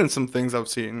 but they've been in some things I've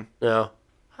seen. Yeah.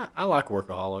 I like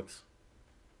Workaholics.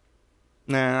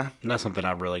 Nah, not something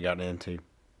I've really gotten into.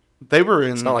 they were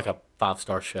in. It's not like a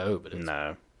 5-star show, but it's,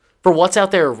 No. for what's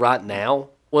out there right now,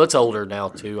 well, it's older now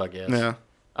too, I guess. Yeah,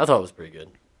 I thought it was pretty good.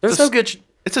 There's Just- no good.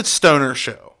 it's a stoner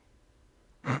show.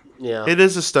 Yeah. It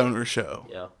is a stoner show.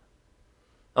 Yeah.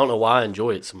 I don't know why I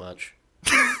enjoy it so much.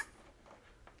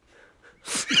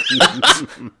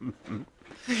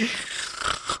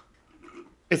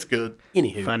 It's good.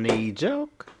 Anywho, Funny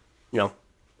joke. you know,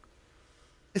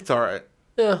 It's all right.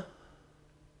 yeah.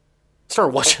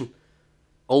 Started watching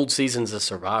old seasons of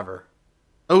Survivor.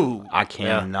 Oh, I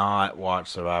cannot watch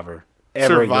Survivor.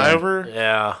 Ever again. Survivor,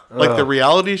 Yeah. like the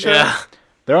reality show. Yeah.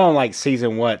 They're on like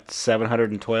season what,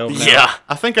 712 now? Yeah.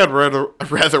 I think I'd rather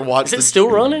watch Is it the still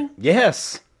running?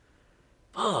 Yes.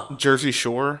 Jersey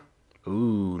Shore.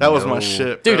 Ooh. That was my no.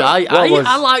 shit, Dude, bro.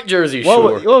 I like Jersey What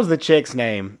Shore. was, what was the chick's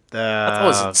name? That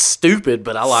was stupid,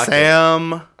 but I like it. Sam,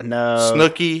 No.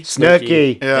 Snooki,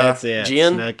 Snooky. Yeah. That's it.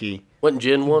 Jen? Snooky. Wasn't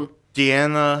Jen one?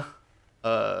 Deanna,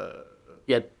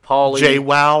 You had Paulie. J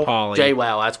Wow, Polly. J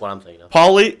Wow, that's what I'm thinking of.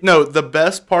 Polly. No, the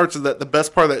best part of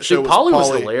that show Dude, was Paulie was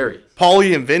Polly. hilarious.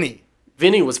 Polly and Vinny.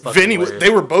 Vinny was fucking Vinny, hilarious.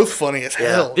 they were both funny as yeah.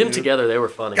 hell. Them dude. together, they were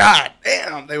funny. God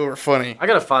damn, they were funny. I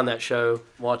gotta find that show,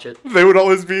 watch it. They would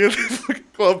always be in the fucking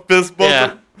club fist bumping.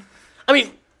 Yeah. I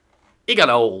mean, it got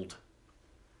old,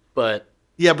 but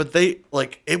Yeah, but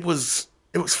it was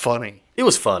funny. it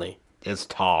was funny. It's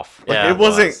tough. Yeah, It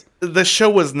wasn't. The show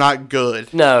was not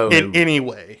good. No. in any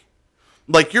way.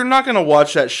 Like you're not gonna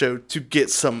watch that show to get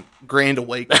some grand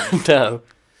awakening. No.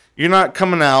 You're not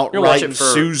coming out You're watching writing for-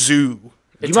 Suzu.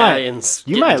 Italians.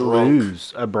 You getting might drunk.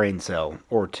 lose a brain cell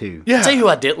or two. Yeah, Tell you who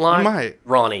I didn't like? might.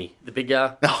 Ronnie, the big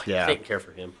guy. Oh, Yeah. I didn't care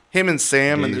for him. him and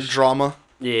Sam and their Douche. drama.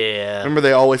 Yeah. Remember,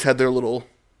 they always had their little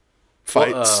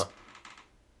fights.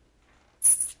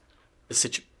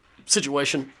 The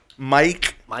situation.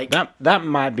 Mike, Mike. That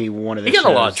might be one of the He got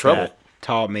in a lot of shows trouble. that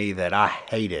taught me that I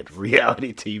hated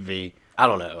reality TV. I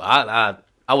don't know.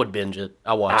 I would binge it.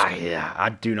 I watched it. Yeah, I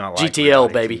do not like GTL,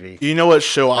 reality baby. TV. you know what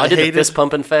show I I did the hated? fist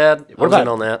pumping fad. I What was in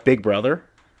about on that. Big Brother?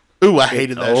 Ooh, I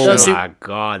hated that Oh show. see- my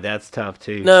god, that's tough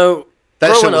too. No,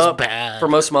 That show growing was up bad. for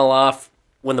most of my life,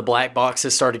 when the black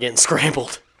boxes started getting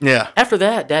scrambled. Yeah, After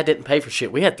that, Dad didn't pay for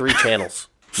shit. We had 3 channels.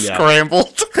 Yeah.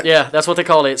 scrambled. Yeah, that's what they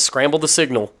called it. Scrambled the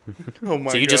signal. Oh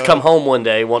my So you god! just come home one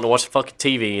day wanting to watch the fucking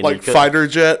TV, and you like couldn't. fighter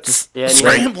jets Yeah, and you-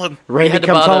 scrambling. Randy had to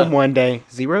comes buy the- home one day,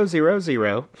 000.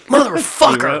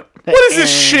 Motherfucker. What is this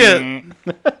shit?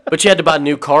 But you had to buy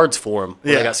new cards for him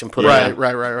when they got some put right, in.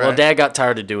 right. Well, Dad got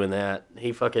tired of doing that.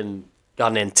 He fucking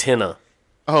got an antenna.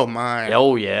 Oh my!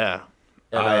 Oh yeah.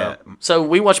 I, So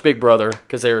we watch Big Brother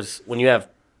because there's when you have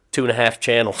 2.5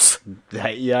 channels, Yeah,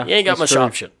 you ain't got that's much true.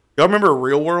 option. Y'all remember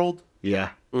Real World? Yeah,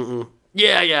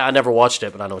 Yeah. I never watched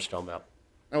it, but I know what you're talking about.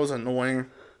 That was annoying.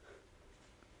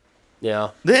 Yeah.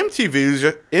 The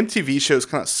MTV shows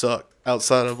kind of suck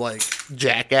outside of like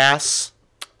Jackass.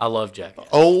 I love Jack.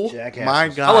 Oh Jackass my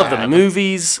was- god! I love the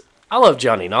movies. I love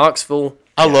Johnny Knoxville.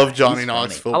 I love Johnny he's funny.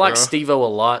 Knoxville. I like bro. Steve-O a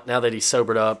lot now that he's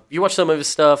sobered up. You watch some of his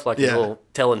stuff, like his Yeah. little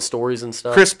telling stories and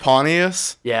stuff. Chris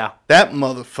Pontius. Yeah. That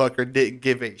motherfucker didn't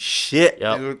give a shit,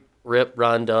 Yep. dude. Rip,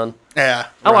 Ryan Dunn. Yeah,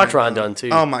 I liked Ryan Dunn too.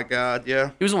 Oh my god,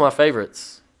 yeah. He was one of my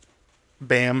favorites.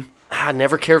 Bam. I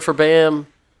never cared for Bam.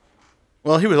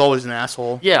 Well, he was always an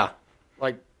asshole. Yeah.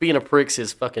 Like being a prick's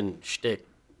his fucking shtick.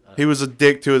 He was a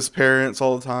dick to his parents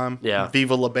all the time. Yeah.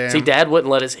 Viva la Bam. See, Dad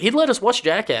wouldn't let us. He'd let us watch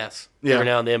Jackass Yeah. every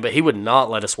now and then, but he would not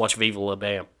let us watch Viva La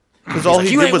Bam. Because all like,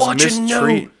 he "You did ain't was watching, no."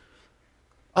 mistreat.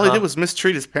 All he did was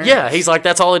mistreat his parents. Yeah, he's like,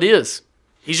 that's all it is.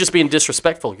 He's just being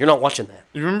disrespectful. You're not watching that.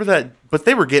 You remember that? But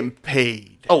they were getting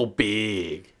paid. Oh,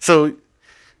 big. So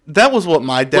that was what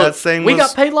my dad's Look, saying we was.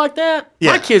 got paid like that?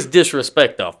 Yeah. My kids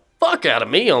disrespect the fuck out of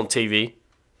me on TV.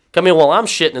 Come in while I'm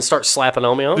shitting and start slapping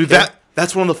on me. I don't Dude, care.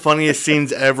 that's one of the funniest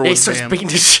scenes ever he with starts Bam. beating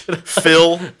the shit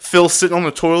out of Phil sitting on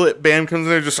the toilet. Bam comes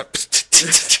in there just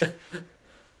like.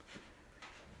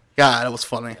 God, that was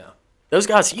funny. Those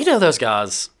guys, you know those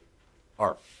guys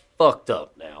are fucked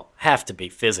up now. Have to be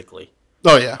physically.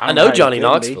 Oh yeah. I know how he Johnny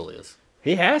couldn't be. Knoxville is.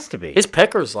 he has to be. His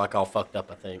pecker's like all fucked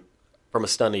up, I think, from a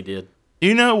stunt he did.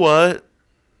 You know what?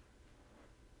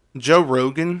 Joe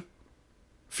Rogan,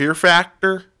 Fear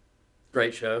Factor.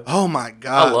 Great show. Oh my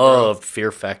god, I loved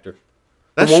Fear Factor.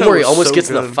 That The one show where he was almost so gets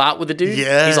in a good. fight with the dude. He's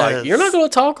Yes. like, "You're not going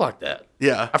to talk like that."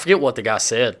 Yeah, I forget what the guy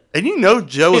said. and you know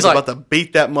Joe He's is like- about to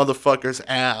beat that motherfucker's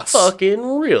ass.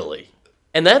 Fucking really.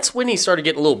 And that's when he started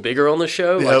getting a little bigger on the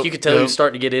show. Yep, Like you could tell he yep. was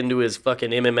starting to get into his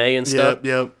fucking MMA and stuff.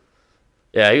 Yep.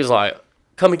 Yeah, he was like,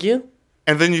 "Come again?"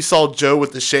 And then you saw Joe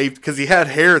with the shaved, because he had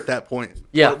hair at that point.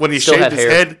 Yeah, When he still shaved had his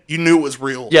hair. head, you knew it was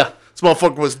real. Yeah. This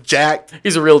motherfucker was jacked,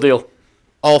 He's a real deal.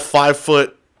 all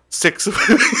 5'6".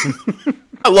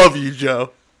 I love you,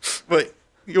 Joe, but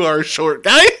you are a short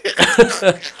guy.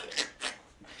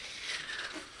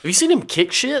 Have you seen him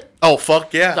kick shit? Oh,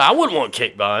 fuck yeah. I wouldn't want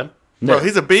kicked by him. Bro,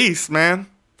 he's a beast, man.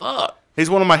 Fuck. He's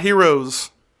one of my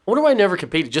heroes. I wonder why he never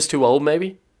competed. Just too old,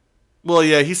 maybe? Well,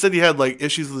 yeah, he said he had, like,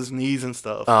 issues with his knees and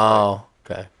stuff. Oh,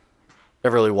 okay.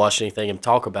 Never really watched anything him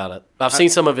talk about it. I've seen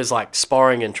some of his like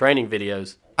sparring and training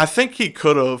videos. I think he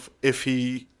could have if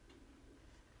it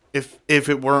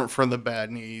weren't for the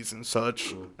bad knees and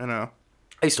such, you know.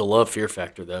 I used to love Fear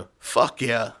Factor though. Fuck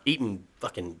yeah. Eating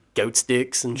fucking goat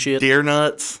sticks and shit. Deer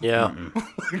nuts. Yeah.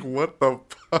 Like, what the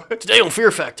fuck? Today on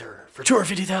Fear Factor, for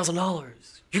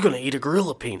 $250,000, you're gonna eat a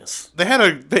gorilla penis. They had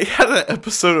an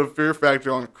episode of Fear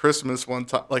Factor on Christmas one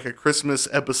time, like a Christmas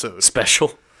episode,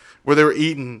 Special. where they were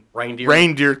eating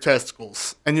Reindeer?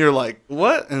 testicles, and you're like,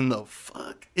 what in the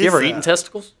fuck? Is You ever that? eaten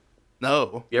testicles?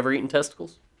 No. You ever eaten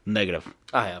testicles? Negative.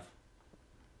 I have.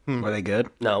 Were they good?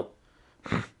 No.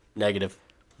 Negative.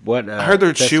 What? I heard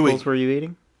they're testicles chewy. were you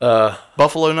eating?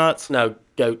 Buffalo nuts? No,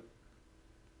 goat.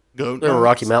 Goat They were nuts?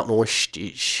 Rocky Mountain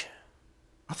oysters.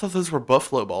 I thought those were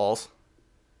buffalo balls.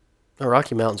 The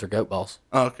Rocky Mountains are goat balls.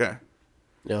 Oh, okay.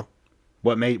 Yeah.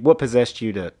 What possessed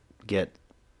you to get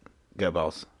goat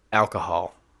balls?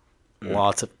 Alcohol.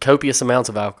 Lots of copious amounts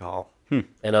of alcohol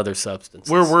and other substances.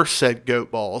 Where were said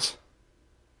goat balls?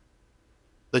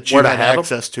 That you Where'd I had have 'em?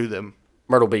 access to them.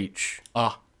 Myrtle Beach.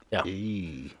 Ah. Yeah.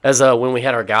 Eee. As when we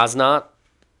had our guys' night,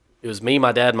 it was me,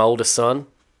 my dad, my oldest son,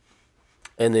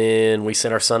 and then we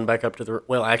sent our son back up to the.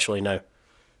 Well, actually, no,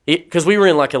 because we were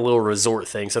in like a little resort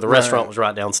thing, so the restaurant was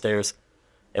right downstairs,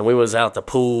 and we was out the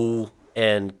pool,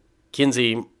 and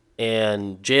Kinsey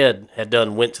and Jed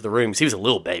went to the rooms. He was a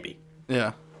little baby,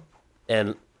 Yeah.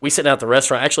 and we sitting out at the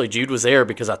restaurant. Actually, Jude was there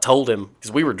because I told him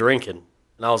because we were drinking,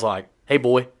 and I was like, "Hey,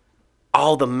 boy,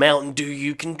 all the Mountain Dew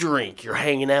you can drink. You're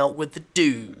hanging out with the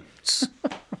dudes."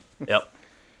 Yep.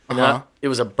 And then it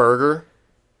was a burger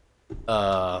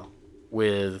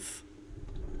with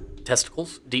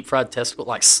testicles, deep fried testicles.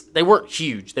 Like they weren't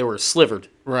huge; they were slivered,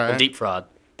 Right. and deep fried,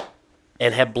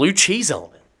 and had blue cheese on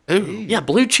it. Ooh. Yeah,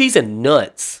 blue cheese and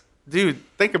nuts. Dude,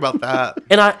 think about that.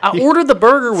 And I ordered the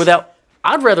burger without.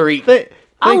 I'd rather eat. Think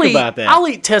I'll about that. I'll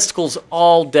eat testicles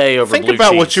all day over Think blue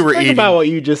about cheese. what you were Think eating. about what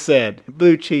you just said.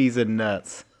 Blue cheese and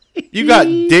nuts. You got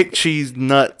dick cheese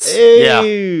nuts. Yeah.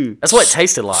 Ew. That's what it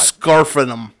tasted like. Scarfing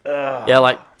them. Yeah,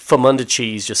 like Famunda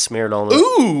cheese just smeared on it.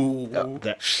 Ooh.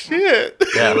 That- Shit.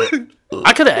 Yeah.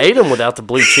 I could have ate them without the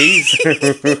blue cheese.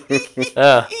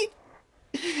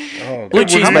 Blue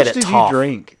cheese How made much it did tough. you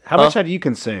drink? How much had you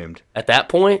consumed? At that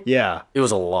point, Yeah. it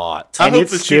was a lot. I And hope it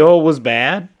that you- still was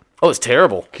bad? Oh, it's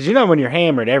terrible. Because you know when you're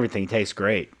hammered, everything tastes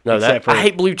great. No, Except I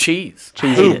hate blue cheese. I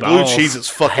Cheese hate Ooh, it. balls. blue cheese is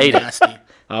fucking hate it. nasty.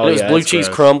 Oh, And it was yeah, blue that's cheese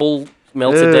gross. crumble,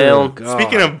 melted Ew, down. God.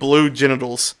 Speaking of blue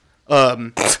genitals,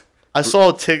 I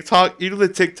saw a TikTok. You know the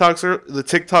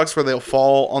TikToks where they'll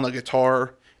fall on the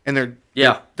guitar and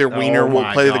their wiener Oh will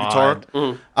my play the God.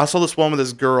 guitar. I saw this one where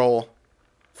this girl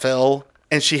fell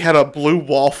and she had a blue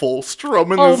waffle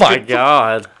strumming. Oh this my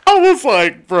guitar. god. I was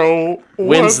like, bro,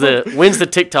 When's what the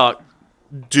TikTok?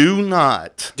 Do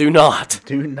not Do not.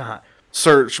 Do not.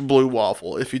 search blue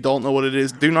waffle if you don't know what it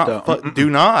is. Do not. Do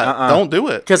not. Don't do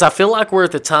it. Because I feel like we're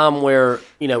at the time where,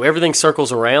 everything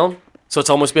circles around, so it's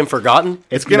almost been forgotten.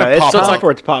 It's gonna gonna pop it's up.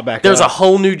 for it to pop back There's a up.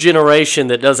 whole new generation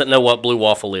that doesn't know what blue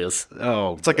waffle is.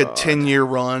 Oh, It's like a 10-year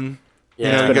run.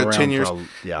 Yeah. You Been go around 10 for years.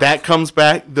 yeah. That comes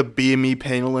back. The BME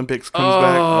Pain Olympics comes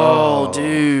back. Oh,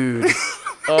 dude.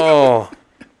 Oh.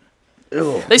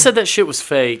 They said that shit was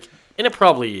fake, and it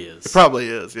probably is. Probably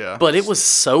is, yeah. But it was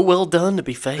so well done to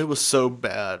be fake. It was so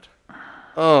bad.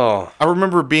 Oh. I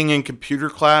remember being in computer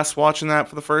class watching that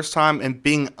for the first time and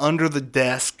being under the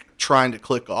desk trying to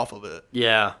click off of it.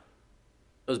 Yeah.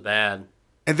 It was bad.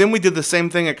 And then we did the same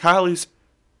thing at Kylie's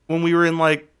when we were in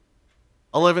like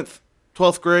 11th,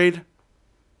 12th grade.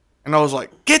 And I was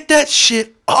like, get that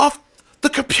shit off the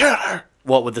computer.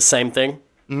 What, with the same thing?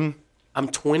 Mm-hmm. I'm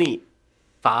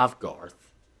 25, Garth.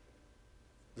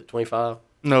 Is it 25?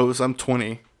 No, I'm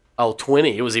 20. Oh,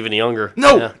 20. It was even younger.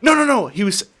 No, Yeah. no.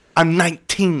 I'm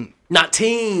 19.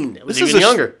 19. It was This is even a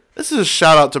younger. This is a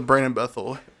shout out to Brandon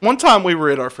Bethel. One time we were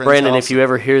at our friend's Brandon, house. if you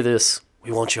ever hear this,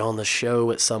 we want you on the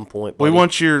show at some point. We buddy.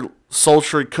 want your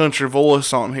sultry country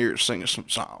voice on here singing some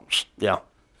songs. Yeah.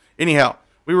 Anyhow,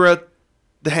 we were at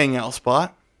the hangout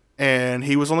spot, and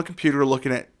he was on the computer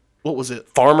looking at, what was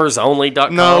it?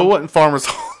 FarmersOnly.com. No, it wasn't Farmers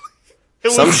Only. It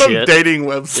was Some some shit. dating Yeah.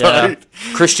 website.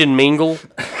 Christian Mingle.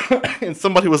 And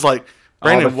somebody was like, All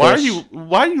Brandon, the why are fish. you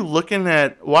looking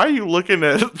at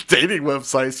dating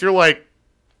websites? You're like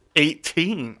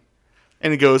 18.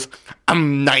 And he goes,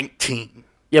 I'm 19.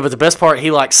 Yeah, but the best part,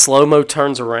 he like slow-mo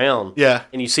turns around. Yeah.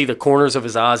 And you see the corners of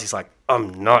his eyes. He's like,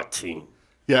 I'm 19.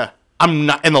 Yeah. I'm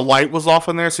not, and the light was off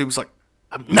in there, so he was like,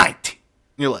 I'm 19.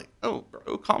 And you're like, oh,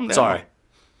 bro, calm down. Sorry.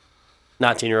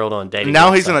 19-year-old on dating. And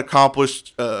now he's website. an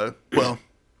accomplished,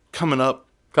 coming up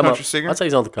come country up. singer. I'd say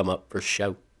he's on the come up for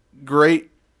show.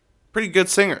 Great, pretty good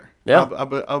singer.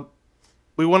 Yeah.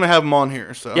 We want to have him on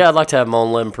here, so. Yeah, I'd like to have him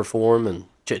on, let him perform and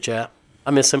chit-chat. I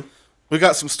miss him. We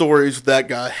got some stories with that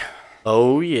guy.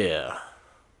 Oh, yeah.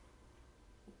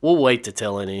 We'll wait to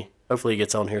tell any. Hopefully he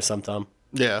gets on here sometime.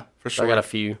 Yeah, for sure. I got a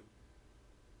few.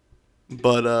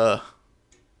 But,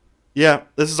 yeah,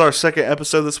 this is our second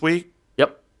episode this week.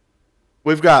 Yep.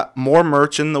 We've got more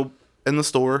merch in the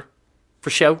store, For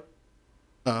show.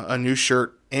 a new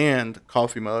shirt and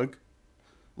coffee mug.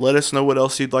 Let us know what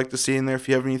else you'd like to see in there if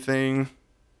you have anything.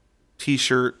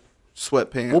 T-shirt,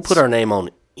 sweatpants. We'll put our name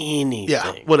on anything.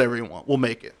 Yeah, whatever you want. We'll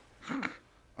make it.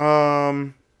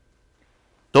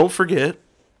 Don't forget,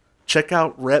 check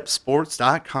out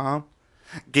repsports.com.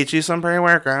 Get you some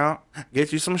pre-workout.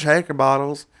 Get you some shaker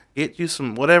bottles. Get you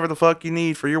some whatever the fuck you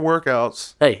need for your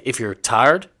workouts. Hey, if you're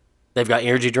tired, they've got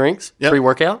energy drinks, Yep.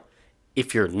 pre-workout.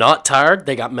 If you're not tired,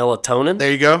 they got melatonin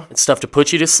There you go. and stuff to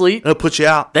put you to sleep. It'll put you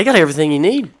out. They got everything you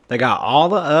need. They got all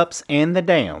the ups and the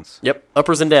downs. Yep,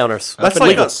 uppers and downers. That's Up and like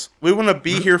legal. us. We want to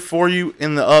be here for you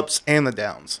in the ups and the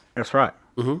downs. That's right.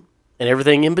 And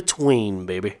everything in between,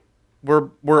 baby. We're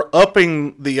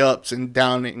upping the ups and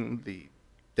downing the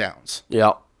downs.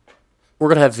 Yeah. We're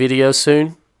going to have video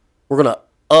soon. We're going to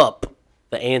up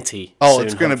the ante. Oh, soon,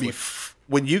 it's gonna hopefully. be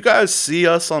when you guys see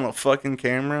us on a fucking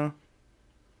camera.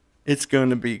 It's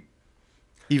gonna be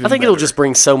even. I think it'll better. just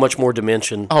bring so much more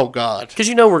dimension. Oh God. Because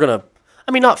you know we're going to,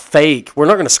 I mean, not fake. We're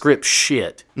not going to script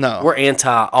shit. No. We're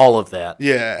anti all of that.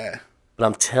 Yeah. But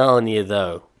I'm telling you,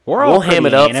 though, We're all we'll ham it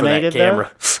pretty up for that animated, though.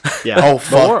 camera. Yeah. Oh But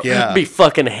fuck we're- yeah. Be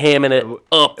fucking hamming it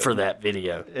up for that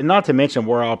video. And not to mention,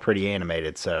 we're all pretty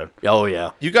animated, so. Oh, yeah.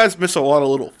 You guys miss a lot of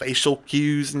little facial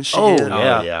cues and shit. Oh, Oh,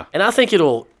 yeah. yeah. And I think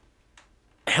it'll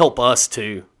help us,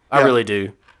 too. I Yeah. really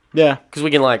do. Yeah. Because we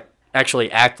can, like,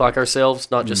 actually act like ourselves,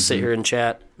 not just sit here and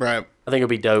chat. Right. I think it'll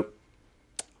be dope.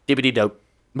 Dibbity dope.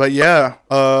 But yeah.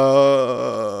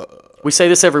 We say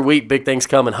this every week. Big things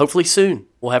coming. Hopefully soon.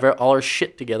 We'll have all our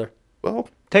shit together. Well,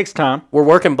 Takes time. We're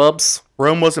working, bubs.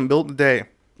 Rome wasn't built today.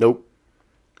 Nope.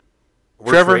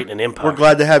 We're Trevor, creating an empire. we're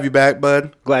glad to have you back,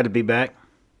 bud. Glad to be back.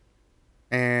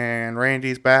 And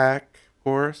Randy's back, of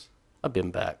course. I've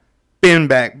been back. Been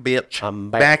back, bitch. I'm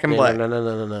back. Back in No, black.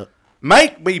 No.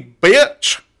 Make me,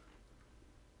 bitch.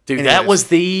 Dude, Anyways. that was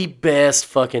the best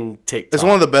fucking TikTok. It's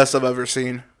one of the best I've ever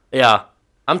seen. Yeah.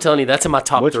 I'm telling you, that's in my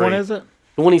top Which 3. one is it?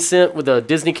 The one he sent with the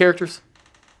Disney characters?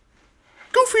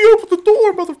 Goofy, open the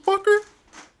door, motherfucker.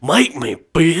 Make me,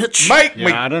 bitch. Make Yeah,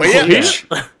 me, I didn't see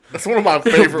bitch. That's one of my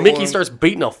favorite Mickey ones. starts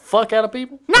beating the fuck out of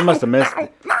people. I must have missed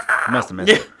it. Must have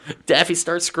missed Yeah. it. Daffy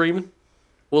starts screaming.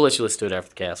 We'll let you listen to it after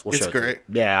the cast. We'll It's show it to you. great.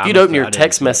 Yeah. You'd open your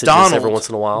text messages Donald. every once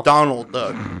in a while. Donald,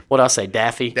 Doug. What'd I say?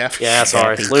 Daffy? Daffy. Yeah,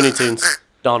 sorry. Daffy. Looney Tunes.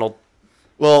 Donald.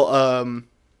 Well,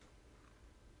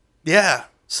 yeah.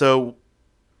 So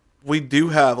we do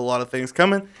have a lot of things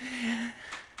coming,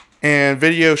 and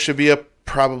video should be up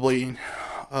probably,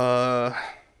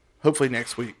 hopefully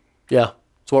next week. Yeah.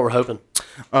 That's what we're hoping.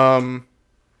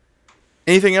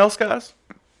 Anything else, guys?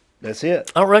 That's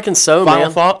it. I reckon so, Final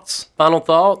man. thoughts? Final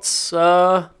thoughts.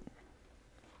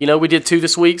 You know, we did 2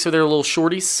 this week, so they're little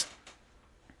shorties.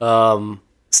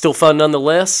 Still fun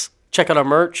nonetheless. Check out our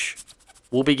merch.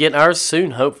 We'll be getting ours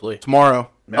soon, hopefully. Tomorrow.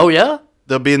 Oh, yeah?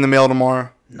 They'll be in the mail tomorrow.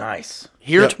 Nice.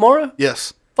 Here Yep. tomorrow?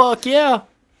 Yes. Fuck yeah.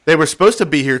 They were supposed to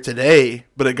be here today,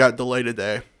 but it got delayed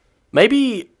today.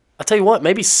 Maybe, I'll tell you what,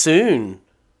 maybe soon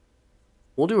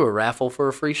we'll do a raffle for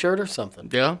a free shirt or something.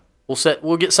 Yeah.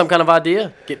 We'll get some kind of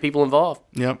idea, get people involved.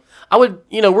 Yep. I would,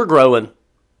 we're growing.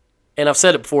 And I've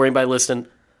said it before, anybody listening.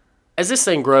 As this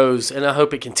thing grows, and I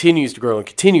hope it continues to grow and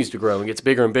gets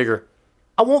bigger and bigger,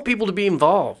 I want people to be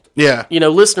involved. Yeah.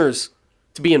 Listeners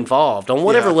to be involved on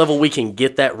whatever Yeah. level we can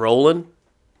get that rolling.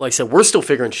 Like I said, we're still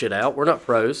figuring shit out. We're not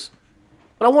pros.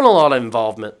 But I want a lot of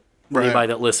involvement from Right. anybody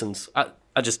that listens.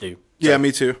 I just do. Yeah,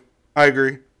 me too. I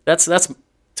agree. That's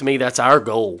to me, that's our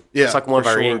goal. Yeah, it's like one of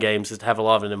for our sure. end games is to have a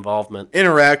lot of involvement.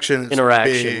 Interaction is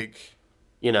Interaction. big.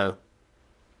 You know,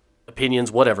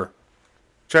 opinions, whatever.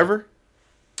 Trevor?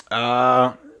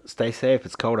 Stay safe.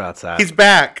 It's cold outside. He's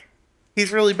back.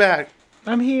 He's really back.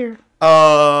 I'm here.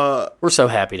 We're so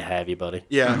happy to have you, buddy.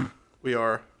 Yeah, we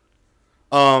are.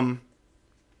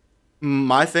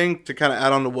 My thing to kind of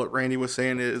add on to what Randy was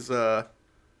saying is,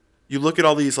 you look at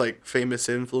all these like famous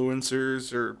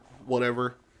influencers or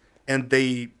whatever, and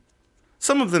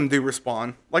some of them do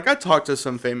respond. Like I talked to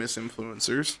some famous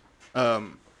influencers,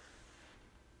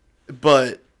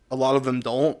 but a lot of them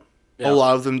don't. Yeah. A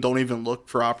lot of them don't even look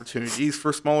for opportunities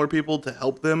for smaller people to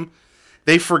help them.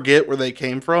 They forget where they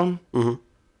came from. Mm-hmm.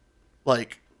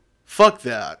 Like, fuck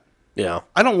that. Yeah.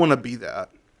 I don't want to be that.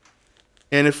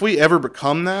 And if we ever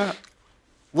become that,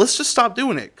 let's just stop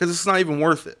doing it because it's not even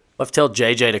worth it. Let's tell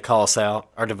JJ to call us out,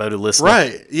 our devoted listener.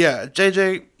 Right? Yeah,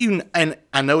 JJ. And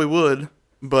I know he would,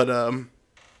 but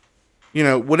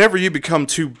whenever you become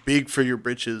too big for your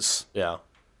britches, Yeah.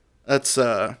 that's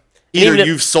even either if-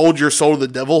 you've sold your soul to the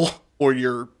devil or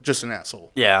you're just an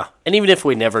asshole. Yeah. And even if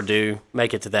we never do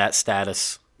make it to that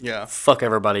status, Yeah. fuck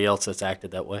everybody else that's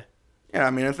acted that way. Yeah. I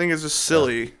mean, I think it's just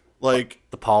silly. Like,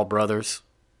 The Paul brothers.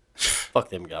 Fuck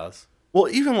them guys. well,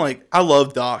 even like I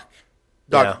love Doc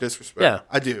Yeah. Disrespect. Yeah.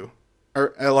 I do. I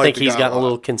I like. think the he's guy gotten a lot.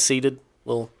 little conceited,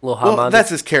 little Well, high-minded. that's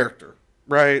his character,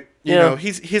 right? You know,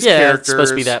 his It's character supposed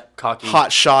to be is that cocky.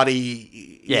 hot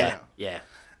shoddy. Yeah. Yeah.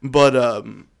 But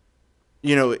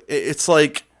it's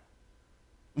like,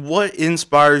 what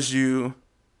inspires you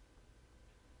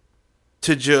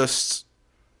to just?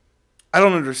 I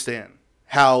don't understand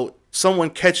how someone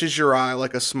catches your eye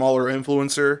like a smaller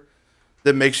influencer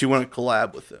that makes you want to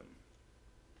collab with them.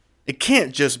 It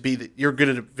can't just be that you're good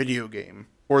at a video game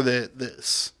or that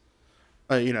this.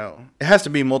 It has to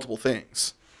be multiple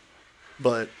things.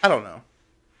 But I don't know.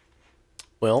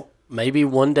 Well, maybe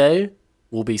one day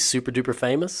we'll be super duper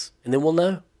famous, and then we'll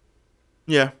know.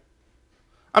 Yeah.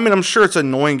 I mean, I'm sure it's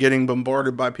annoying getting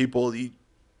bombarded by people. You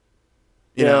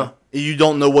know, you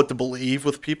don't know what to believe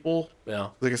with people. Yeah.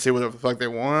 They can say whatever the fuck they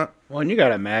want. Well, and you got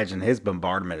to imagine his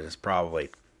bombardment is probably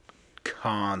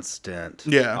constant.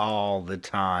 Yeah. All the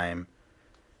time.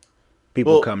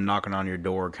 People Well- come knocking on your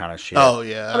door kind of shit. Oh,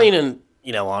 yeah. I mean, and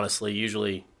honestly,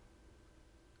 usually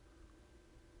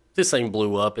this thing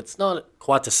blew up. It's not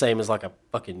quite the same as like a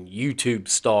fucking YouTube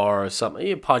star or something.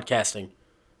 Podcasting,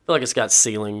 I feel like it's got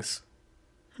ceilings.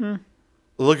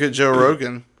 look at Joe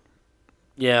Rogan.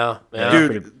 Yeah, yeah.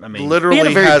 Dude, pretty- I mean- literally He had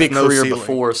a very has big no career ceiling.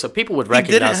 before, so people would He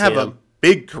recognize didn't have him. a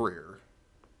big career.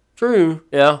 True,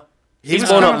 yeah. He He's was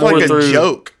blown kind up of more like through. a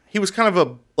joke. He was kind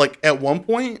of at one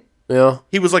point, Yeah,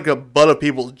 he was like a butt of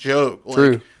people's joke. Like,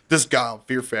 True. this guy on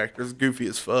Fear Factor is goofy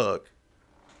as fuck.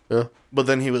 yeah. But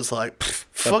then he was like, But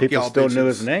fuck people y'all still bitches. knew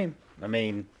his name. I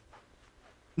mean,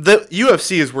 The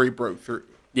UFC is where he broke through.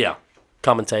 Yeah,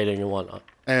 commentating and whatnot.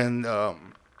 And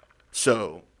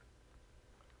so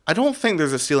I don't think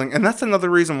there's a ceiling. And that's another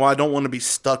reason why I don't want to be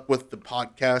stuck with the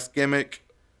podcast gimmick.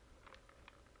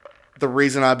 The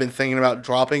reason I've been thinking about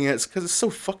dropping it is because it's so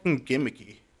fucking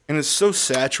gimmicky. And it's so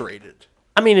saturated.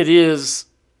 I mean, it is.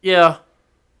 Yeah,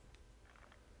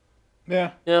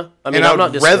 yeah. yeah. I mean, And I'm I not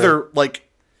would disagreeing. rather, like,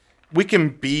 we can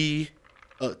be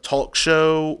a talk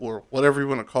show or whatever you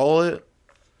want to call it.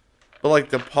 But, like,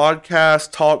 the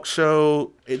podcast, talk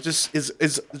show, it just is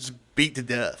beat to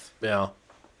death. Yeah.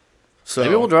 So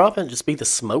Maybe we'll drop it and just be the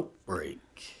smoke break.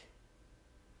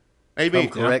 maybe Come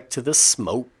correct to the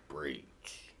smoke break.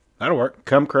 That'll work.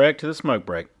 Come correct to the smoke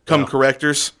break. come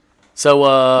correctors. So,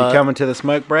 You coming to the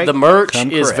smoke break? the merch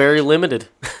Come is correct. very limited.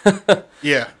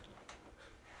 Yeah.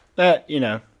 That, you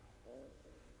know.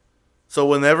 So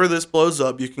whenever this blows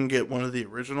up, you can get one of the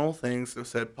original things that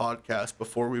said podcast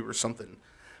before we were something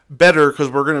better because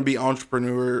we're going to be not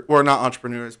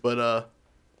entrepreneurs, but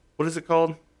what is it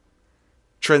called?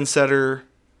 Trendsetter.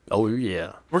 Oh,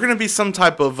 yeah. We're going to be some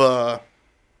type of,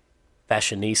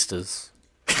 Fashionistas.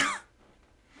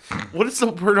 what is the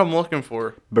word I'm looking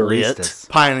for? Baristas.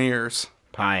 Pioneers.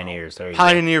 Pioneers. There you go.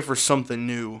 Pioneer for something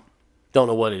new. Don't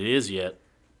know what it is yet.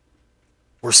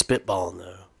 We're spitballing,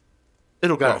 though.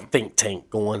 It'll Got a come. think tank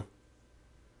going.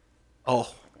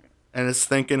 Oh. And it's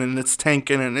thinking and it's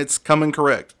tanking and it's coming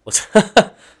correct.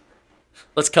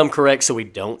 Let's come correct so we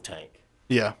don't tank.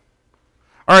 Yeah.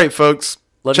 All right, folks.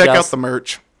 Love you Check guys. out the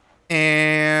merch.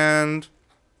 And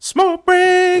smoke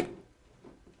break.